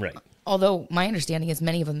 Right. Although my understanding is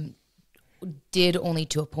many of them did only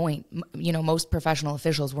to a point. Most professional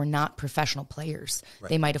officials were not professional players. Right.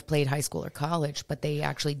 They might have played high school or college, but they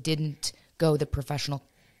actually didn't go the professional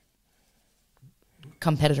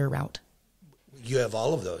competitor route. You have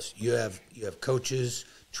all of those. You have coaches,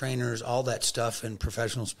 trainers, all that stuff in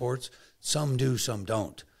professional sports. Some do, some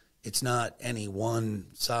don't. It's not any one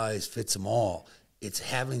size fits them all. It's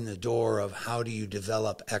having the door of how do you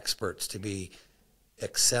develop experts to be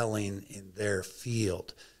excelling in their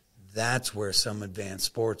field. That's where some advanced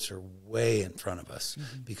sports are way in front of us,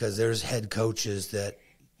 because there's head coaches that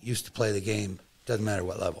used to play the game, doesn't matter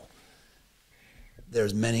what level.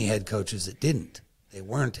 There's many head coaches that didn't. They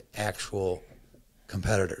weren't actual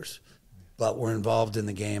competitors, but were involved in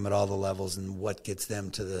the game at all the levels, and what gets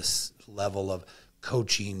them to this level of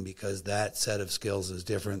coaching, because that set of skills is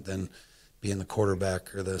different than being the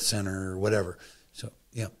quarterback or the center or whatever. So,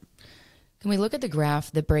 yeah. Can we look at the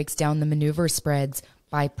graph that breaks down the maneuver spreads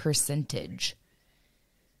by percentage?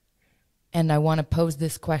 And I want to pose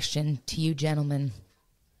this question to you gentlemen.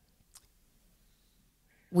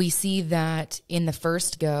 We see that in the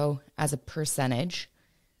first go, as a percentage,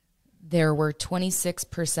 there were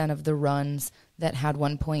 26% of the runs that had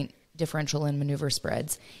 1 point differential in maneuver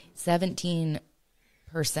spreads. 17%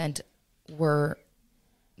 were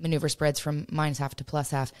maneuver spreads from -half to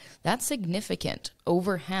 +half. That's significant.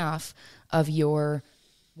 Over half of your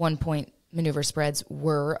 1 point maneuver spreads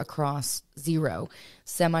were across 0.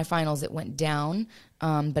 Semifinals, it went down,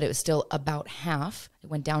 but it was still about half. It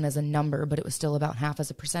went down as a number, but it was still about half as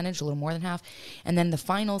a percentage, a little more than half. And then the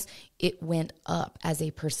finals, it went up as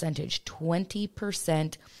a percentage.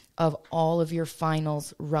 20% of all of your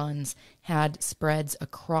finals runs had spreads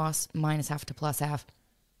across -half to +half,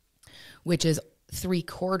 which is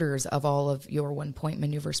 3/4 of all of your 1 point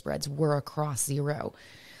maneuver spreads were across 0.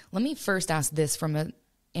 Let me first ask this from an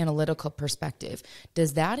analytical perspective.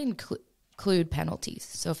 Does that include penalties?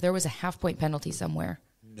 So if there was a half-point penalty somewhere?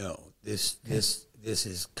 No, this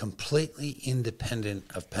is completely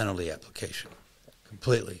independent of penalty application.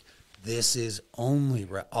 Completely. This is only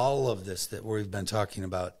all of this that we've been talking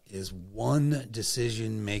about is one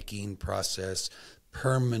decision-making process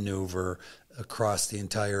per maneuver across the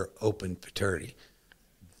entire open futurity.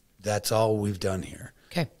 That's all we've done here.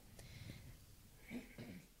 Okay.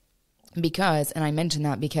 Because, and I mentioned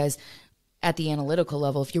that because at the analytical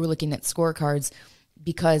level, if you were looking at scorecards,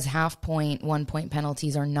 because 1/2 point, 1 point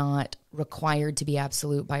penalties are not required to be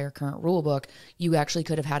absolute by our current rule book, you actually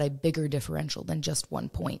could have had a bigger differential than just 1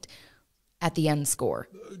 point at the end score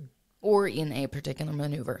or in a particular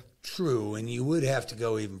maneuver. True, and you would have to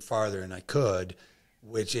go even farther, and I could,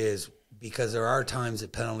 which is because there are times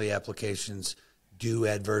that penalty applications do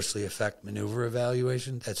adversely affect maneuver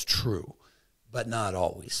evaluation. That's true, but not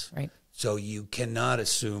always. Right. So you cannot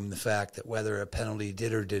assume the fact that whether a penalty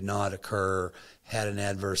did or did not occur had an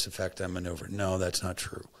adverse effect on maneuver. No, that's not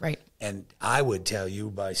true. Right. And I would tell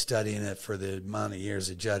you, by studying it for the amount of years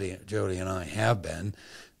that Jody and I have been,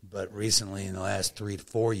 but recently in the last 3 to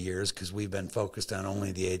 4 years, because we've been focused on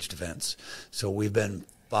only the aged events. So we've been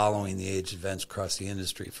following the aged events across the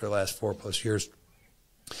industry for the last 4+ years.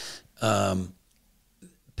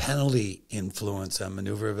 Penalty influence on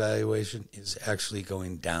maneuver evaluation is actually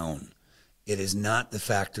going down. It is not the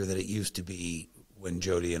factor that it used to be when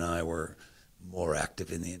Jody and I were more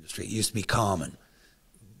active in the industry. It used to be common.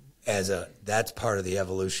 That's part of the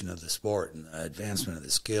evolution of the sport and the advancement of the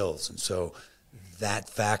skills. And so that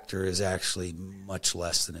factor is actually much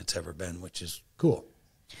less than it's ever been, which is cool.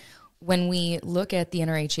 When we look at the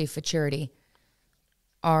NRHA Futurity,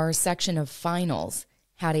 our section of finals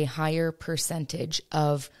had a higher percentage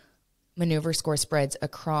of maneuver score spreads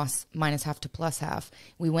across -half to +half.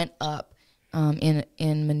 We went up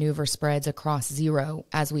in maneuver spreads across 0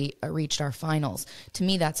 as we reached our finals. To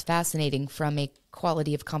me, that's fascinating from a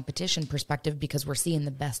quality of competition perspective, because we're seeing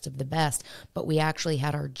the best of the best, but we actually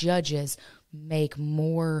had our judges make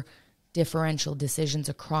more differential decisions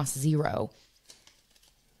across 0.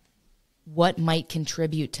 What might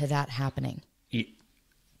contribute to that happening?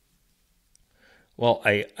 Well,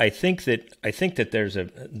 I think that there's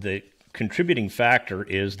the contributing factor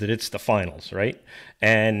is that it's the finals, right?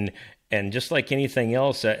 And just like anything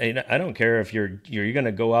else, I don't care if you're going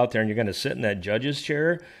to go out there and you're going to sit in that judge's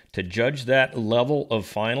chair to judge that level of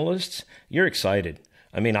finalists. You're excited.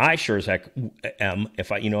 I mean, I sure as heck am.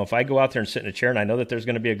 If I go out there and sit in a chair and I know that there's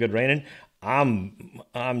going to be a good reining,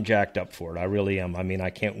 I'm jacked up for it. I really am. I mean, I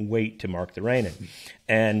can't wait to mark the reining.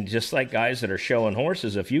 And just like guys that are showing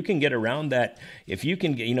horses, if you can get around that, if you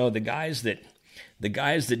can get, the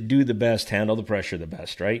guys that do the best handle the pressure the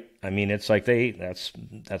best, right? I mean, it's like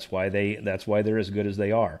that's why they're as good as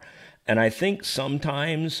they are. And I think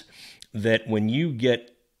sometimes that when you get,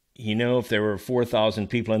 if there were 4,000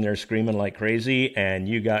 people in there screaming like crazy and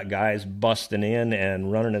you got guys busting in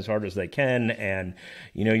and running as hard as they can, and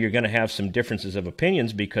you're going to have some differences of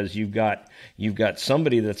opinions because you've got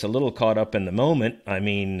somebody that's a little caught up in the moment. I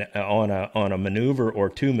mean, on a maneuver or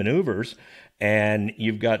two maneuvers. And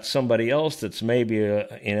you've got somebody else that's maybe,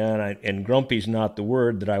 and grumpy's not the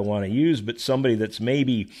word that I want to use, but somebody that's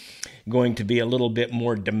maybe going to be a little bit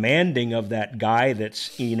more demanding of that guy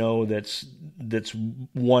that's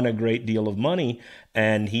won a great deal of money,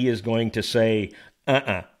 and he is going to say,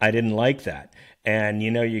 I didn't like that. And,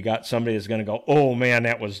 you got somebody that's going to go, oh man,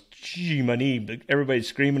 that was, gee, my knee. Everybody's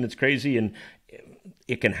screaming, it's crazy, and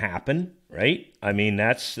it can happen, right? I mean,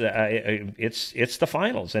 that's it's the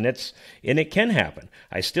finals, and it can happen.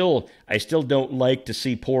 I still don't like to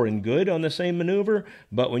see poor and good on the same maneuver,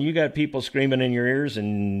 but when you got people screaming in your ears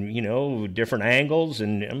and different angles,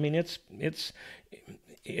 and I mean,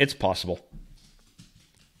 it's possible.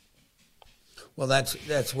 Well,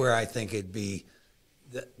 that's where I think it'd be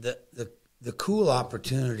the cool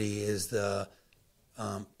opportunity is the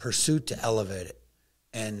pursuit to elevate it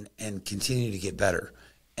and continue to get better.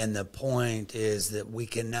 And the point is that we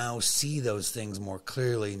can now see those things more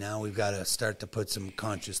clearly. Now we've got to start to put some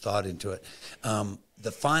conscious thought into it.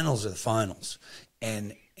 The finals are the finals.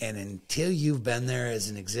 And until you've been there as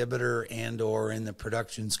an exhibitor and or in the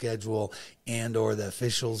production schedule and or the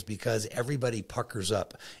officials, because everybody puckers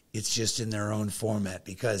up. It's just in their own format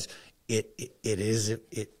because it is.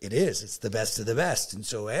 It's the best of the best. And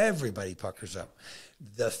so everybody puckers up.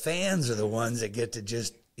 The fans are the ones that get to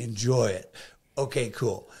just enjoy it. Okay,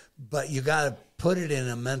 cool. But you got to put it in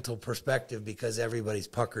a mental perspective because everybody's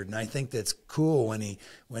puckered. And I think that's cool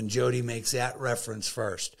when Jody makes that reference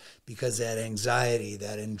first, because that anxiety,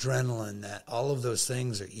 that adrenaline, that all of those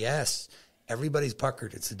things are, yes, everybody's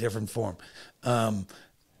puckered. It's a different form.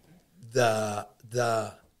 The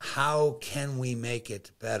how can we make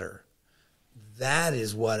it better? That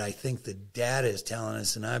is what I think the data is telling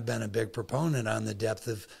us. And I've been a big proponent on the depth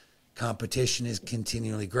of competition is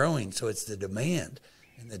continually growing. So it's the demand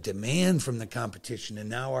and the demand from the competition and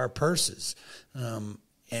now our purses.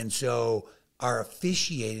 And so our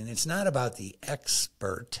officiating, it's not about the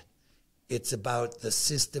expert. It's about the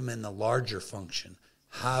system and the larger function.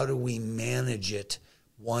 How do we manage it?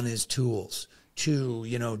 One is tools. Two,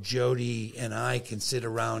 Jody and I can sit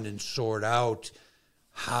around and sort out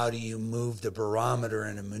how do you move the barometer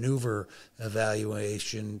in a maneuver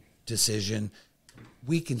evaluation decision.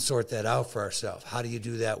 We can sort that out for ourselves. How do you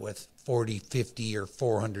do that with 40, 50, or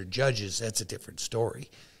 400 judges? That's a different story.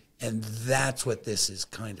 And that's what this is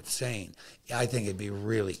kind of saying. I think it'd be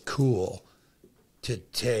really cool to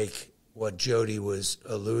take what Jody was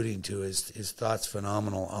alluding to, his thoughts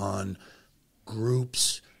phenomenal on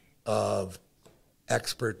groups of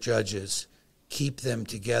expert judges, keep them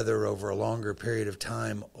together over a longer period of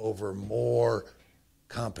time, over more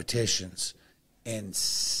competitions, and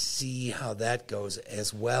see how that goes,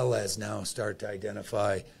 as well as now start to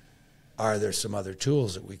identify, are there some other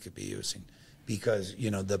tools that we could be using? Because,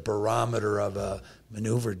 the barometer of a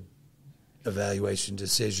maneuver evaluation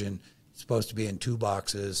decision is supposed to be in 2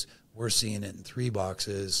 boxes. We're seeing it in 3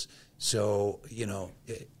 boxes. So,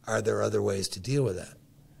 are there other ways to deal with that?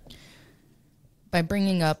 By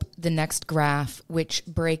bringing up the next graph, which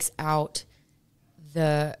breaks out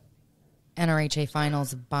the NRHA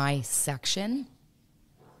finals by section,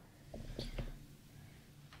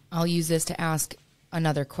 I'll use this to ask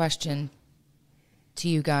another question to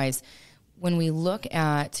you guys. When we look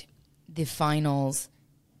at the finals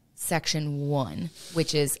section 1,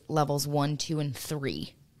 which is levels 1, 2, and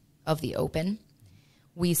 3 of the Open,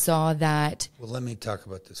 we saw that... Well, let me talk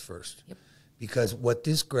about this first. Yep. Because what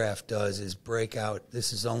this graph does is break out,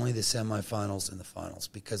 this is only the semifinals and the finals,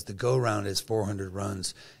 because the go-round is 400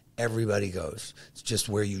 runs. Everybody goes. It's just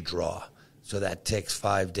where you draw. So that takes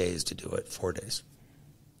 5 days to do it, 4 days.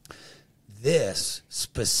 This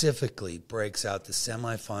specifically breaks out the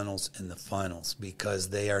semifinals and the finals because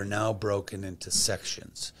they are now broken into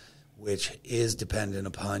sections which is dependent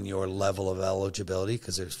upon your level of eligibility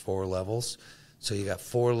because there's 4 levels. So you got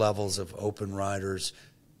 4 levels of open riders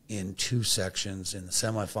in 2 sections in the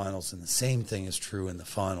semifinals, and the same thing is true in the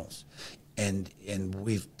finals. And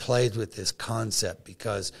we've played with this concept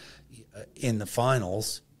because in the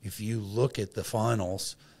finals, if you look at the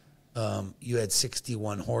finals, you had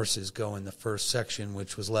 61 horses go in the first section,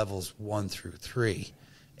 which was levels 1 through 3.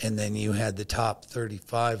 And then you had the top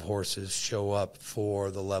 35 horses show up for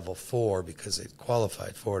the level 4 because they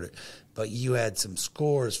qualified for it. But you had some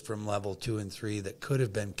scores from level 2 and 3 that could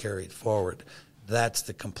have been carried forward. That's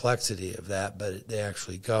the complexity of that, but they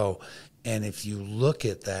actually go. And if you look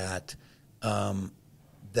at that,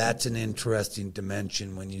 that's an interesting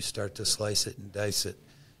dimension when you start to slice it and dice it,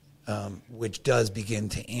 which does begin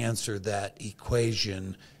to answer that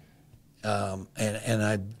equation. And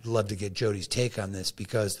I'd love to get Jody's take on this,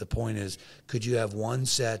 because the point is, could you have one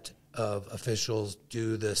set of officials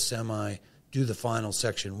do the final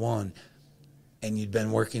section 1, and you'd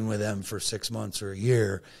been working with them for 6 months or a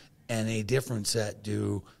year, and a different set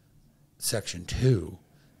do section 2?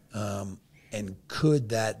 And could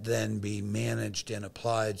that then be managed and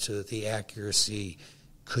applied so that the accuracy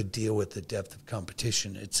could deal with the depth of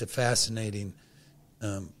competition? It's a fascinating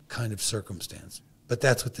kind of circumstance. But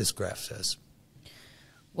that's what this graph says.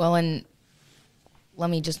 Well, and let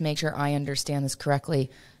me just make sure I understand this correctly,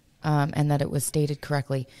 and that it was stated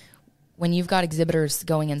correctly. When you've got exhibitors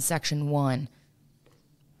going in section 1,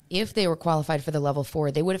 if they were qualified for the level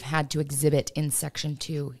 4, they would have had to exhibit in section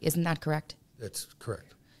 2. Isn't that correct? That's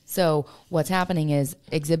correct. So what's happening is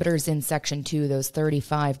exhibitors in section 2, those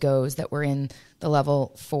 35 goes that were in the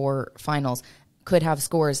level 4 finals, could have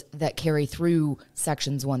scores that carry through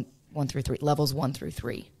sections 1 through 3, levels 1 through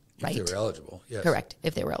 3, right? If they were eligible, yes. Correct,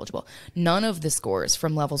 if they were eligible. None of the scores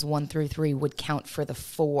from levels 1 through 3 would count for the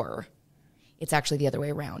 4. It's actually the other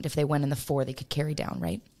way around. If they went in the 4, they could carry down,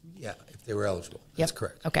 right? Yeah, if they were eligible. That's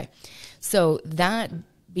correct. Okay. So that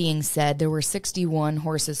being said, there were 61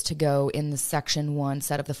 horses to go in the section 1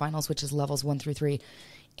 set of the finals, which is levels 1 through 3.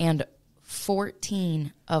 And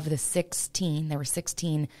 14 of the 16, there were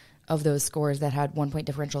 16 of those scores that had 1-point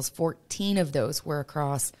differentials. 14 of those were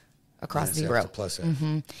across Minus 0. F plus F.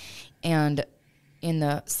 Mm-hmm. And in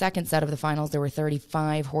the second set of the finals, there were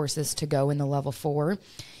 35 horses to go in the level 4,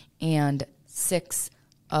 and 6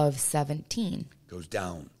 of 17 goes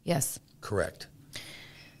down. Yes. Correct.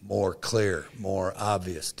 More clear, more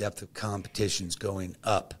obvious. Depth of competition's going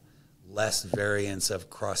up. Less variance of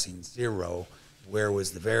crossing 0. Where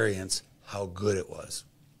was the variance? How good it was.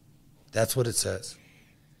 That's what it says.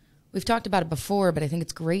 We've talked about it before, but I think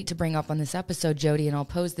it's great to bring up on this episode, Jody, and I'll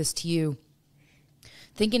pose this to you.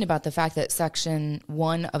 Thinking about the fact that section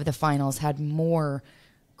 1 of the finals had more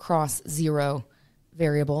cross 0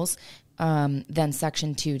 variables than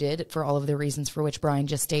section 2 did, for all of the reasons for which Brian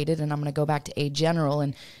just stated, and I'm going to go back to A general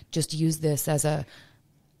and just use this as a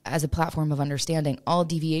platform of understanding. All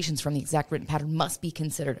deviations from the exact written pattern must be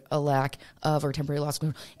considered a lack of or temporary loss of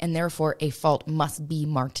control, and therefore a fault must be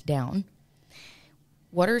marked down.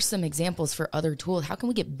 What are some examples for other tools? How can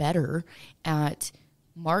we get better at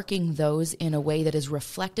marking those in a way that is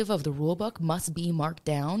reflective of the rule book, must be marked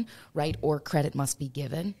down, right? Or credit must be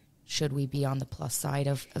given. Should we be on the plus side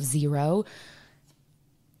of 0?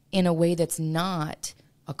 In a way that's not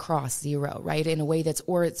across 0, right? In a way that's,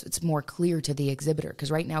 or it's more clear to the exhibitor.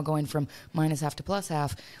 Because right now going from minus half to plus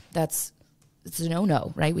half, it's a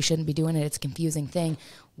no-no, right? We shouldn't be doing it. It's a confusing thing.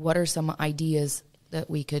 What are some ideas that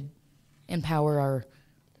we could empower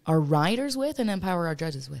our riders with and empower our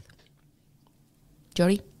judges with?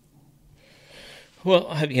 Jody?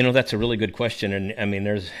 Well, that's a really good question, and I mean,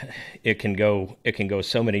 it can go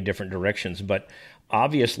so many different directions. But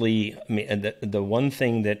obviously, I mean, the one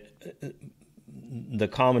thing that the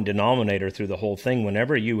common denominator through the whole thing,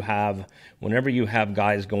 whenever you have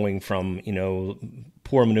guys going from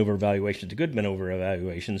poor maneuver evaluations to good maneuver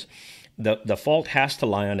evaluations, the fault has to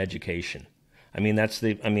lie on education. If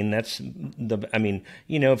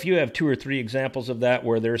you have 2 or 3 examples of that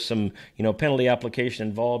where there's some, penalty application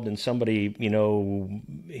involved and somebody,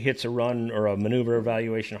 hits a run or a maneuver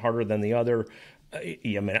evaluation harder than the other,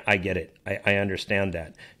 I get it. I understand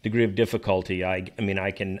that degree of difficulty. I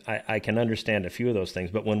can understand a few of those things,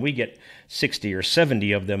 but when we get 60 or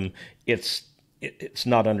 70 of them, it's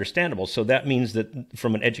not understandable. So that means that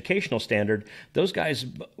from an educational standard, those guys,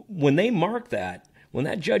 when they mark that, when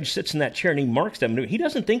that judge sits in that chair and he marks them, he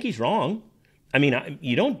doesn't think he's wrong. I mean,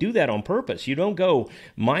 you don't do that on purpose. You don't go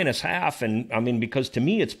minus half, and I mean, because to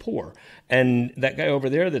me it's poor. And that guy over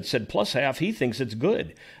there that said plus half, he thinks it's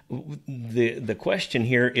good. The question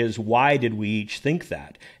here is, why did we each think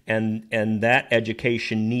that? And that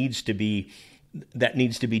education needs to be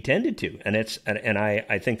tended to, and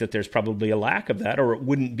I think that there's probably a lack of that, or it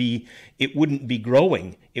wouldn't be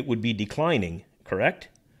growing, it would be declining. Correct?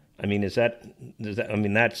 I mean, I'm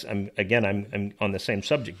on the same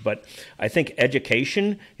subject, but I think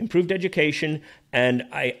improved education, and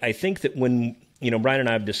I think that when, Brian and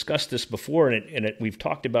I have discussed this before, and we've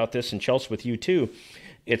talked about this, and Chelsea with you too,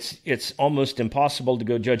 it's almost impossible to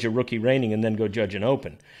go judge a rookie reining and then go judge an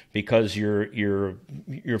open, because your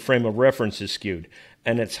frame of reference is skewed.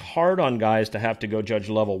 And it's hard on guys to have to go judge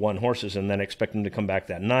level 1 horses and then expect them to come back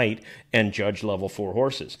that night and judge level 4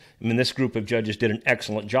 horses. I mean, this group of judges did an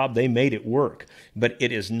excellent job. They made it work, but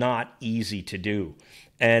it is not easy to do.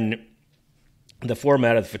 And the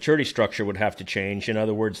format of the futurity structure would have to change. In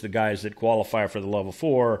other words, the guys that qualify for the level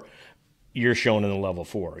 4, you're shown in the level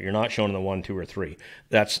 4. You're not shown in the 1, 2, or 3.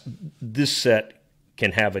 This set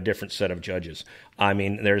can have a different set of judges. I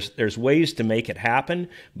mean, there's ways to make it happen,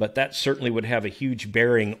 but that certainly would have a huge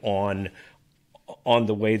bearing on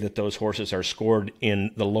the way that those horses are scored in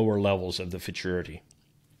the lower levels of the futurity.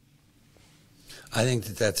 I think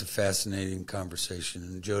that that's a fascinating conversation,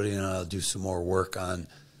 and Jody and I will do some more work on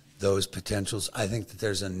those potentials. I think that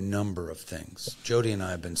there's a number of things. Jody and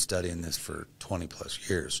I have been studying this for 20 plus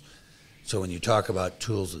years. So when you talk about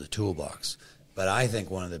tools of the toolbox, but I think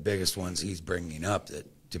one of the biggest ones he's bringing up that,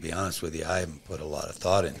 to be honest with you, I haven't put a lot of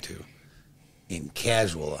thought into, in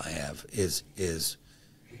casual I have, is,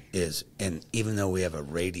 and even though we have a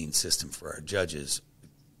rating system for our judges,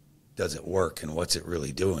 does it work and what's it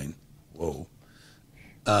really doing? Whoa.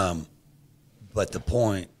 But the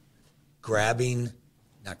point,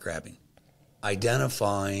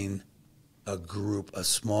 identifying a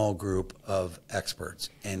small group of experts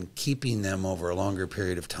and keeping them over a longer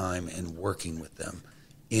period of time and working with them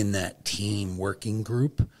in that team working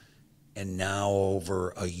group, and now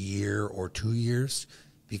over a year or 2 years,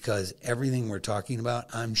 because everything we're talking about,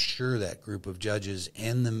 I'm sure that group of judges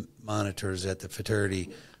and the monitors at the futurity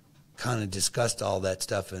kind of discussed all that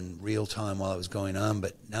stuff in real time while it was going on,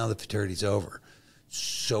 but now the futurity's over.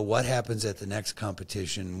 So what happens at the next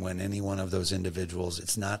competition when any one of those individuals,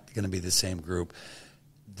 it's not going to be the same group?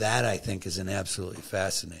 That, I think, is an absolutely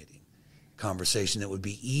fascinating conversation that would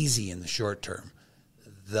be easy in the short term.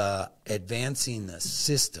 The advancing the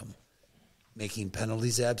system, making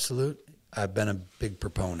penalties absolute, I've been a big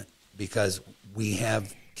proponent, because we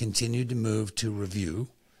have continued to move to review,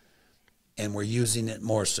 and we're using it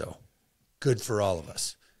more so. Good for all of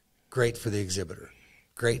us. Great for the exhibitor.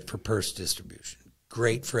 Great for purse distribution.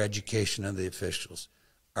 Great for education of the officials.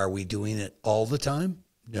 Are we doing it all the time?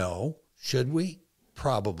 No. Should we?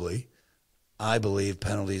 Probably. I believe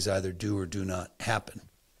penalties either do or do not happen.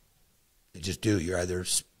 They just do. You're either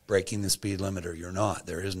breaking the speed limit or you're not.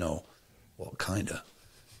 There is no, well, kind of.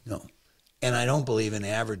 No. And I don't believe in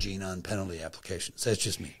averaging on penalty applications. That's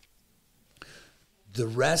just me. The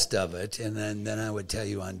rest of it, and then I would tell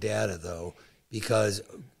you on data, though, because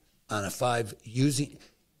on a 5,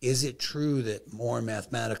 is it true that more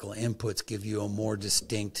mathematical inputs give you a more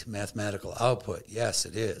distinct mathematical output? Yes,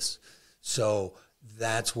 it is. So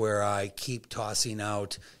that's where I keep tossing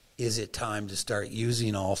out, is it time to start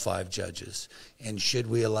using all 5 judges? And should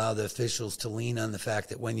we allow the officials to lean on the fact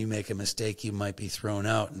that when you make a mistake, you might be thrown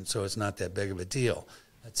out, and so it's not that big of a deal?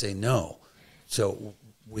 I'd say no. So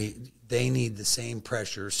they need the same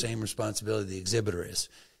pressure, same responsibility the exhibitor is.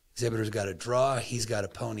 Exhibitor's got to draw. He's got to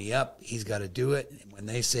pony up. He's got to do it. And when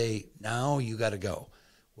they say, now, you got to go.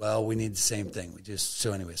 Well, we need the same thing.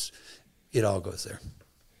 So anyways, it all goes there.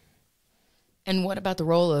 And what about the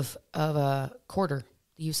role of a quarter,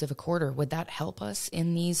 the use of a quarter? Would that help us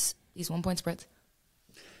in these 1-point spreads?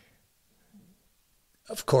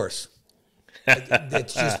 Of course.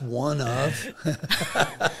 It's just one of.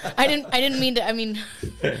 I didn't mean to. I mean,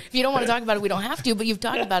 if you don't want to talk about it, we don't have to. But you've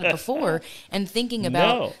talked about it before, and thinking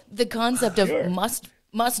about the concept of must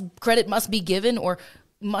credit must be given, or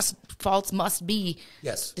faults must be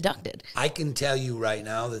deducted. I can tell you right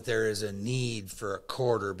now that there is a need for a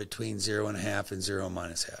quarter between 0.5 and 0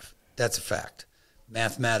 minus half. That's a fact.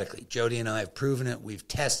 Mathematically, Jody and I have proven it. We've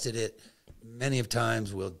tested it many of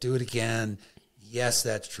times. We'll do it again. Yes,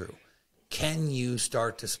 that's true. Can you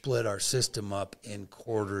start to split our system up in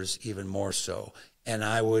quarters even more so? And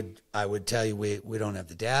I would tell you we don't have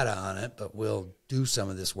the data on it, but we'll do some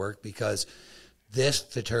of this work, because this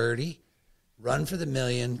futurity, Run for the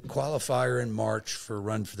Million, qualifier in March for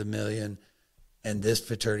Run for the Million, and this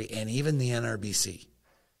Futurity, and even the NRBC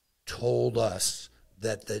told us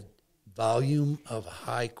that the volume of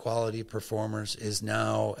high-quality performers is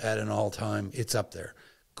now at an all-time, it's up there.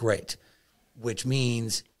 Great. Which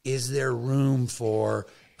means, is there room for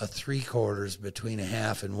a 3/4 between a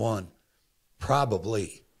half and one?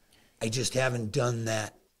 Probably. I just haven't done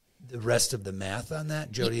that, the rest of the math on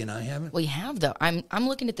that. Jody and I haven't. We have, though. I'm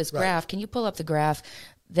looking at this graph. Can you pull up the graph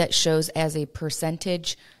that shows as a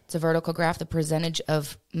percentage, it's a vertical graph, the percentage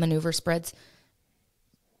of maneuver spreads?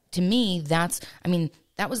 To me,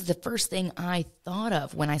 that was the first thing I thought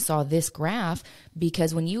of when I saw this graph,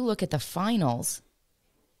 because when you look at the finals,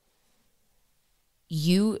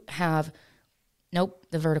 you have, nope,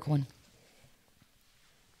 the vertical one.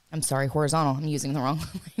 I'm sorry, horizontal. I'm using the wrong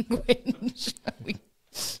language.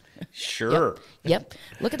 Sure. Yep.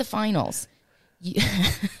 Look at the finals. The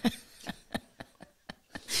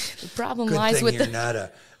problem Good lies thing with you're not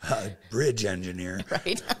a bridge engineer.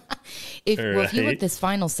 Right. If you look at this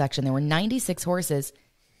finals section, there were 96 horses.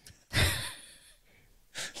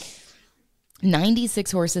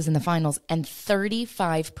 96 horses in the finals, and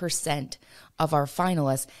 35% of our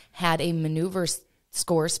finalists had a maneuver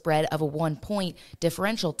score spread of a 1-point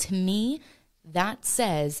differential. To me, that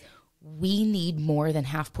says we need more than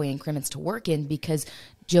half-point increments to work in, because,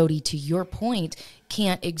 Jody, to your point,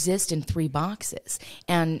 can't exist in 3 boxes.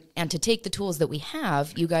 And to take the tools that we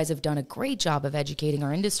have, you guys have done a great job of educating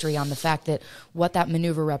our industry on the fact that what that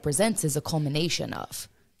maneuver represents is a culmination of,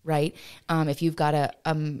 right? If you've got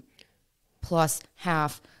a plus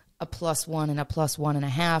half, a +1, and a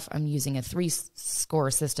 +1.5, I'm using a 3-score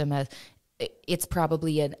system. It's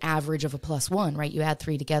probably an average of a +1, right? You add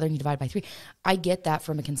 3 together and you divide by 3. I get that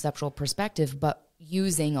from a conceptual perspective, but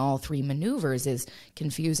using all 3 maneuvers is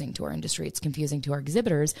confusing to our industry. It's confusing to our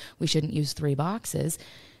exhibitors. We shouldn't use 3 boxes.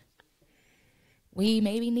 We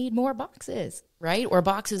maybe need more boxes, right? Or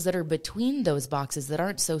boxes that are between those boxes that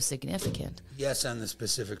aren't so significant. Yes, on the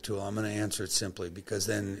specific tool. I'm going to answer it simply, because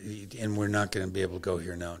then, and we're not going to be able to go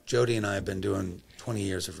here now. Jody and I have been doing 20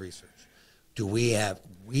 years of research.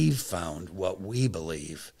 We've found what we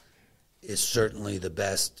believe is certainly the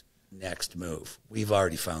best next move. We've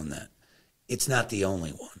already found that. It's not the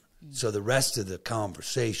only one. So the rest of the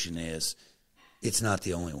conversation is, it's not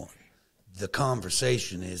the only one. The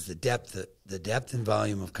conversation is the depth and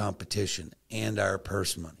volume of competition, and our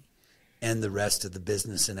purse money, and the rest of the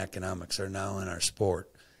business and economics are now in our sport.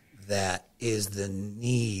 That is the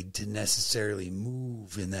need to necessarily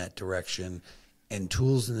move in that direction, and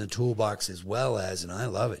tools in the toolbox, as well as, and I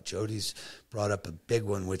love it, Jody's brought up a big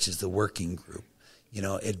one, which is the working group.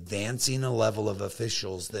 Advancing a level of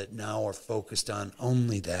officials that now are focused on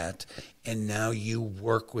only that, and now you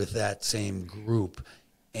work with that same group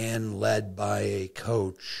and led by a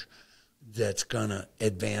coach that's going to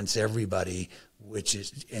advance everybody,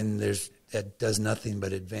 that does nothing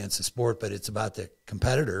but advance the sport, but it's about the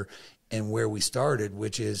competitor and where we started,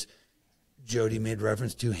 which is, Jody made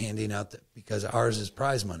reference to handing out, because ours is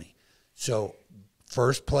prize money. So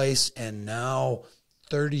first place and now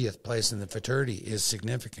 30th place in the Futurity is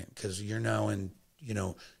significant, because you're now in,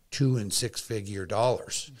 2- and 6-figure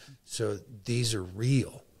dollars. Mm-hmm. So these are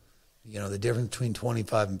real. The difference between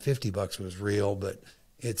 $25 and $50 was real, but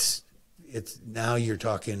it's now you're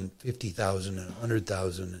talking 50,000 and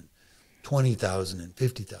 100,000 and 20,000 and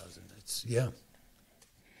 50,000.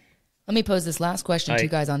 Let me pose this last question to you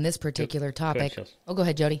guys on this particular topic. Go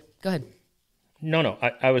ahead, Jody. Go ahead. No.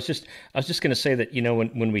 I was just going to say that,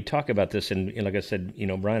 when we talk about this, and like I said,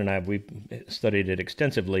 Brian and I, we've studied it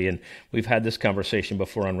extensively, and we've had this conversation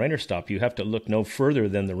before on Rainer Stop. You have to look no further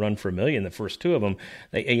than the Run for a Million, the first 2 of them.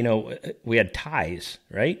 We had ties,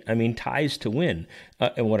 right? I mean, ties to win.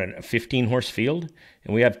 And what, a 15-horse field?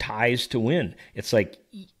 And we have ties to win. It's like,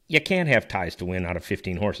 you can't have ties to win out of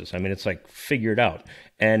 15 horses. I mean, it's like, figure it out.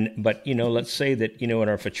 But let's say that, in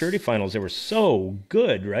our Futurity finals, they were so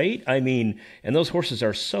good, right? I mean, and those horses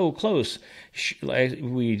are so close.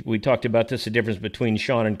 We talked about this, the difference between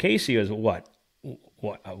Sean and Casey is what,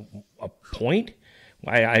 a point?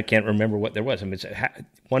 I can't remember what there was. I mean, it's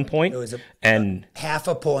 1 point. It was half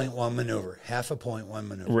a point, one maneuver. Half a point, one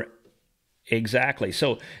maneuver. Right. Exactly.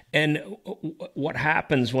 So, and what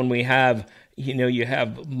happens when we have, you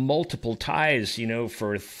have multiple ties,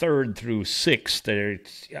 for 3rd through 6th,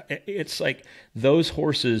 it's like those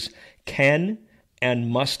horses can and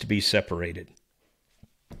must be separated.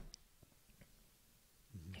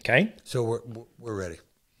 Okay? So we're ready.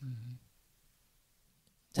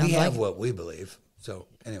 Mm-hmm. We have what we believe. So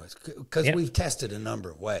anyways, because we've tested a number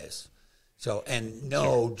of ways. So,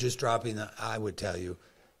 just dropping I would tell you,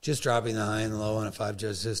 just dropping the high and the low on a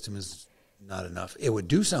 5-judge system is not enough. It would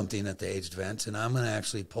do something at the aged events, and I'm going to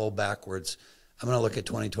actually pull backwards. I'm going to look at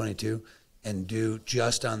 2022 and do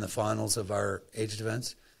just on the finals of our aged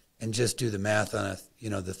events and just do the math on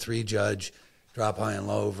the 3-judge drop high and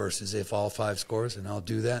low versus if all 5 scores, and I'll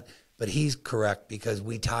do that. But he's correct because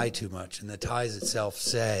we tie too much, and the ties itself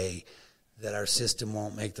say that our system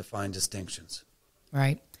won't make the fine distinctions.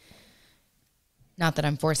 Right. Not that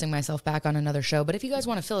I'm forcing myself back on another show, but if you guys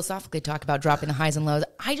want to philosophically talk about dropping the highs and lows,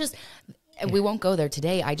 we won't go there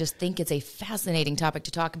today. I just think it's a fascinating topic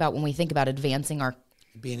to talk about when we think about advancing our...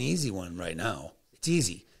 It'd be an easy one right now. It's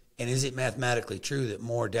easy. And is it mathematically true that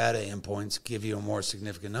more data endpoints give you a more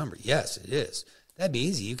significant number? Yes, it is. That'd be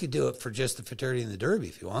easy. You could do it for just the Futurity and the Derby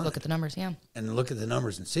if you want. Look at the numbers, yeah. And look at the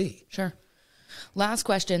numbers and see. Sure. Last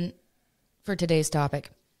question for today's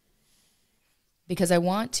topic, because I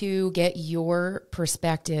want to get your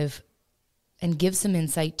perspective and give some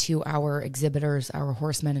insight to our exhibitors, our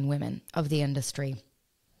horsemen and women of the industry.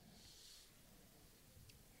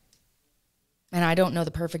 And I don't know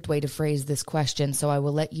the perfect way to phrase this question, so I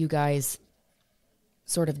will let you guys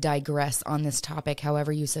sort of digress on this topic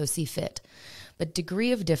however you so see fit. But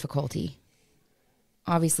degree of difficulty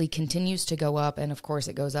obviously continues to go up, and of course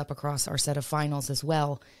it goes up across our set of finals as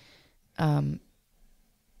well.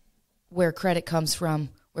 Where credit comes from,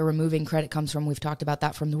 where removing credit comes from, we've talked about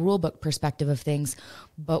that from the rulebook perspective of things,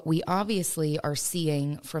 but we obviously are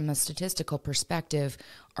seeing from a statistical perspective,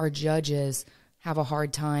 our judges have a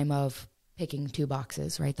hard time of picking 2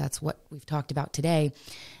 boxes, right? That's what we've talked about today.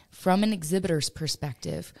 From an exhibitor's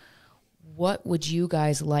perspective, what would you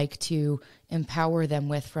guys like to empower them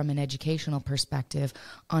with from an educational perspective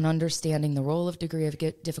on understanding the role of degree of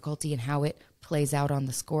difficulty and how it plays out on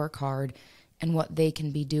the scorecard and what they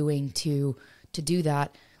can be doing to do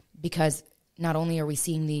that? Because not only are we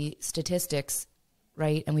seeing the statistics,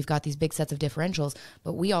 right, and we've got these big sets of differentials,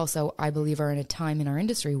 but we also, I believe, are in a time in our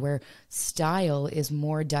industry where style is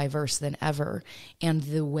more diverse than ever. And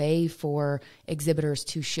the way for exhibitors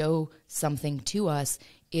to show something to us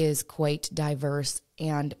is quite diverse,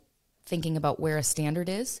 and thinking about where a standard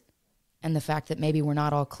is and the fact that maybe we're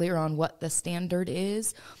not all clear on what the standard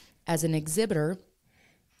is as an exhibitor.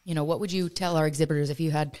 What would you tell our exhibitors if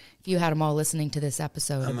you had them all listening to this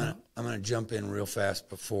episode? I'm gonna jump in real fast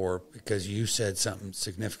because you said something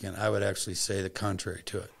significant. I would actually say the contrary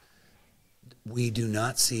to it. We do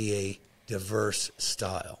not see a diverse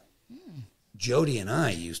style. Jody and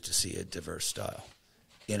I used to see a diverse style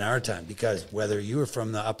in our time, because whether you were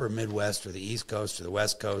from the upper Midwest or the East Coast or the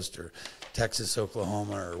West Coast or Texas,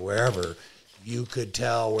 Oklahoma, or wherever, you could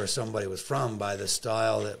tell where somebody was from by the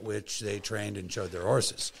style at which they trained and showed their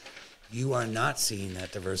horses. You are not seeing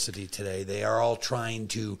that diversity today. They are all trying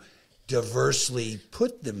to diversely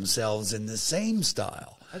put themselves in the same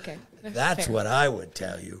style. Okay. That's Fair. what I would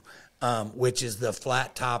tell you, which is the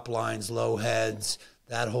flat top lines, low heads,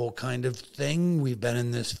 that whole kind of thing. We've been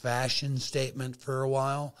in this fashion statement for a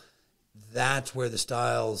while. That's where the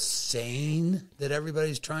style's sane that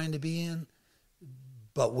everybody's trying to be in.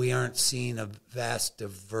 But we aren't seeing a vast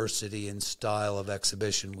diversity in style of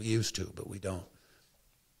exhibition. We used to, but we don't.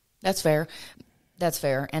 That's fair. That's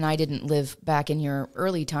fair. And I didn't live back in your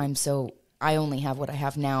early times, so I only have what I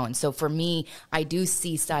have now. And so for me, I do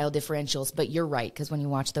see style differentials, but you're right, because when you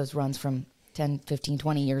watch those runs from 10, 15,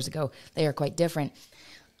 20 years ago, they are quite different.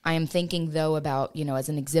 I am thinking, though, about, as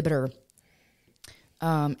an exhibitor,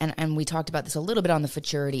 and we talked about this a little bit on the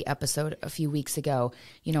Futurity episode a few weeks ago.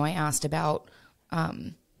 I asked about,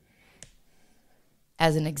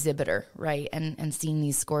 as an exhibitor, right, and seeing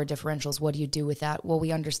these score differentials, what do you do with that? Well,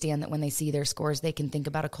 we understand that when they see their scores, they can think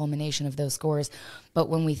about a culmination of those scores. But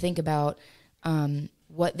when we think about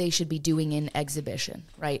what they should be doing in exhibition,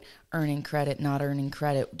 right, earning credit, not earning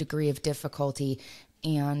credit, degree of difficulty,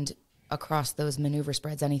 and across those maneuver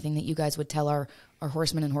spreads, anything that you guys would tell our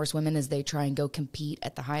horsemen and horsewomen as they try and go compete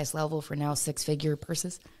at the highest level for now 6-figure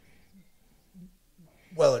purses?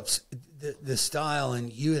 Well, it's the style,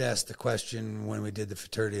 and you had asked the question when we did the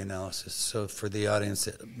Futurity analysis, so for the audience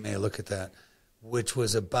that may look at that, which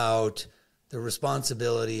was about the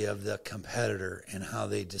responsibility of the competitor and how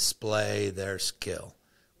they display their skill,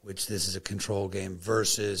 which this is a control game,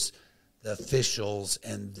 versus the officials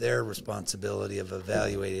and their responsibility of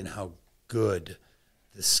evaluating how good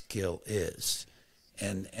the skill is.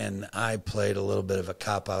 And I played a little bit of a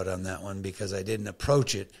cop-out on that one because I didn't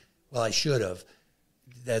approach it. Well, I should have.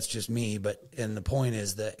 That's just me. And the point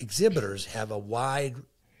is that exhibitors have a wide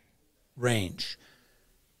range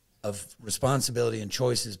of responsibility and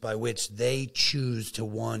choices by which they choose to,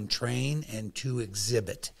 1, train, and 2,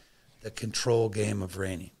 exhibit the control game of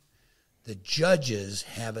reining. The judges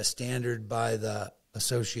have a standard by the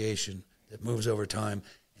association that moves over time,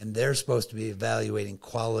 and they're supposed to be evaluating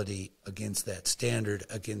quality against that standard,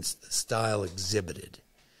 against the style exhibited.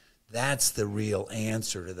 That's the real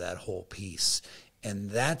answer to that whole piece. And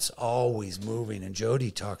that's always moving, and Jody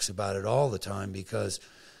talks about it all the time, because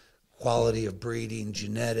quality of breeding,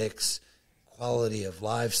 genetics, quality of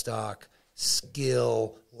livestock,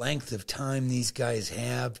 skill, length of time these guys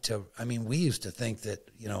have to, I mean, we used to think that,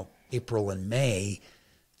 April and May,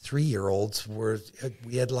 3-year-olds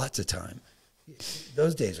we had lots of time.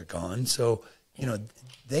 Those days are gone. So,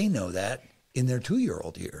 they know that in their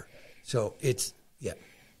 2-year-old year. So it's, yeah.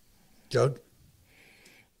 Jode?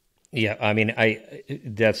 Yeah, I mean, I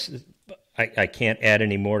can't add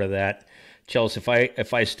any more to that. Chelsea,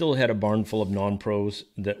 if I still had a barn full of non-pros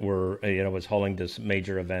that were, was hauling to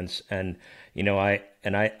major events, and,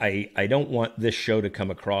 I don't want this show to come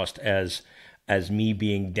across as me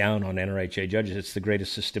being down on NRHA judges. It's the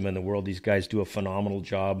greatest system in the world. These guys do a phenomenal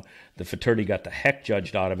job. The Futurity got the heck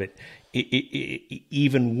judged out of it,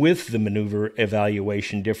 even with the maneuver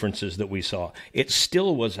evaluation differences that we saw. It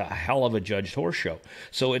still was a hell of a judged horse show.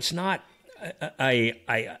 So it's not.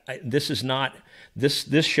 This is not.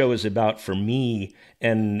 This show is about, for me,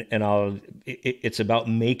 it's about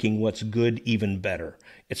making what's good even better.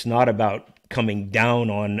 It's not about coming down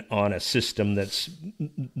on a system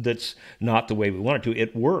that's not the way we want it to.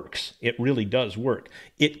 It works. It really does work.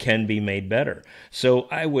 It can be made better. So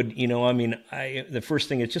I would, the first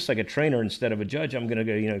thing, it's just like a trainer instead of a judge. I'm going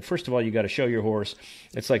to go, first of all, you got to show your horse.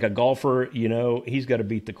 It's like a golfer, he's got to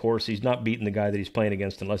beat the course. He's not beating the guy that he's playing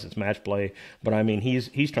against unless it's match play. But I mean,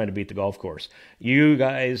 he's trying to beat the golf course. You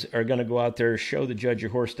guys are going to go out there, show the judge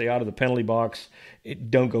your horse, stay out of the penalty box.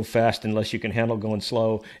 Don't go fast unless you can handle going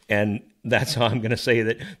slow. And that's how I'm going to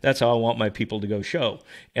say that's how I want my people to go show.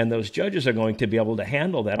 And those judges are going to be able to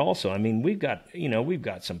handle that also. I mean, we've got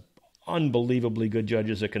some unbelievably good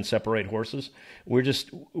judges that can separate horses. We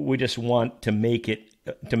just want to make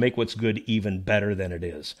what's good even better than it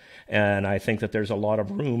is. And I think that there's a lot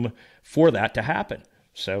of room for that to happen.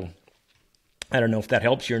 So I don't know if that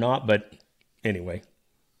helps you or not, but anyway.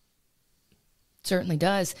 Certainly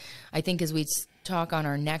does. I think as we talk on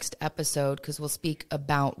our next episode, because we'll speak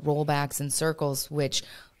about rollbacks and circles, which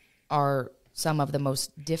are some of the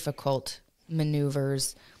most difficult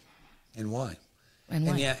maneuvers. And why? And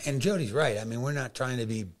why? Yeah, and Jody's right. I mean, we're not trying to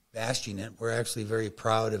be bashing it. We're actually very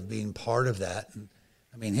proud of being part of that. And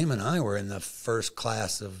I mean, him and I were in the first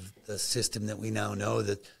class of the system that we now know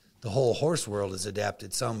that the whole horse world has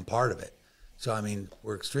adapted some part of it. So, I mean,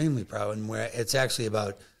 we're extremely proud. And it's actually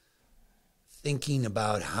about thinking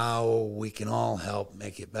about how we can all help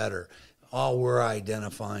make it better. All we're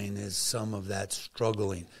identifying is some of that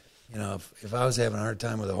struggling. If I was having a hard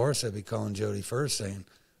time with a horse, I'd be calling Jody first saying,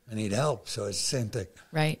 I need help. So it's the same thing.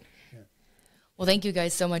 Right. Yeah. Well, thank you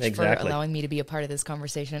guys so much for allowing me to be a part of this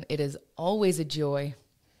conversation. It is always a joy.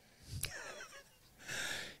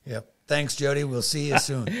 Yep. Thanks, Jody. We'll see you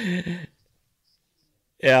soon.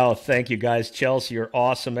 Yeah, thank you guys. Chelsea, you're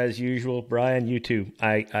awesome as usual. Brian, you too.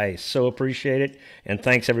 I so appreciate it. And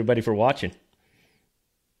thanks everybody for watching.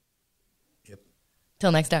 Yep.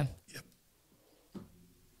 Till next time. Yep.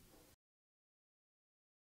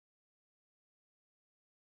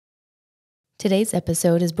 Today's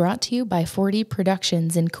episode is brought to you by 4D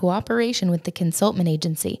Productions in cooperation with the Consultment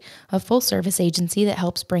Agency, a full-service agency that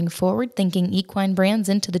helps bring forward-thinking equine brands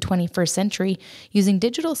into the 21st century using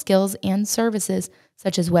digital skills and services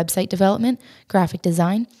such as website development, graphic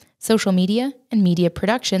design, social media, and media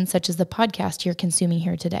production such as the podcast you're consuming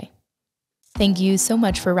here today. Thank you so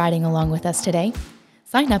much for riding along with us today.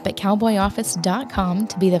 Sign up at cowboyoffice.com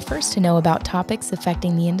to be the first to know about topics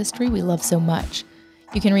affecting the industry we love so much.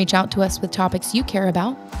 You can reach out to us with topics you care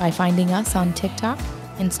about by finding us on TikTok,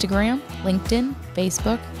 Instagram, LinkedIn,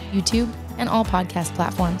 Facebook, YouTube, and all podcast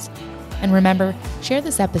platforms. And remember, share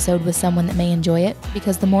this episode with someone that may enjoy it,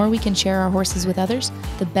 because the more we can share our horses with others,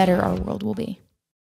 the better our world will be.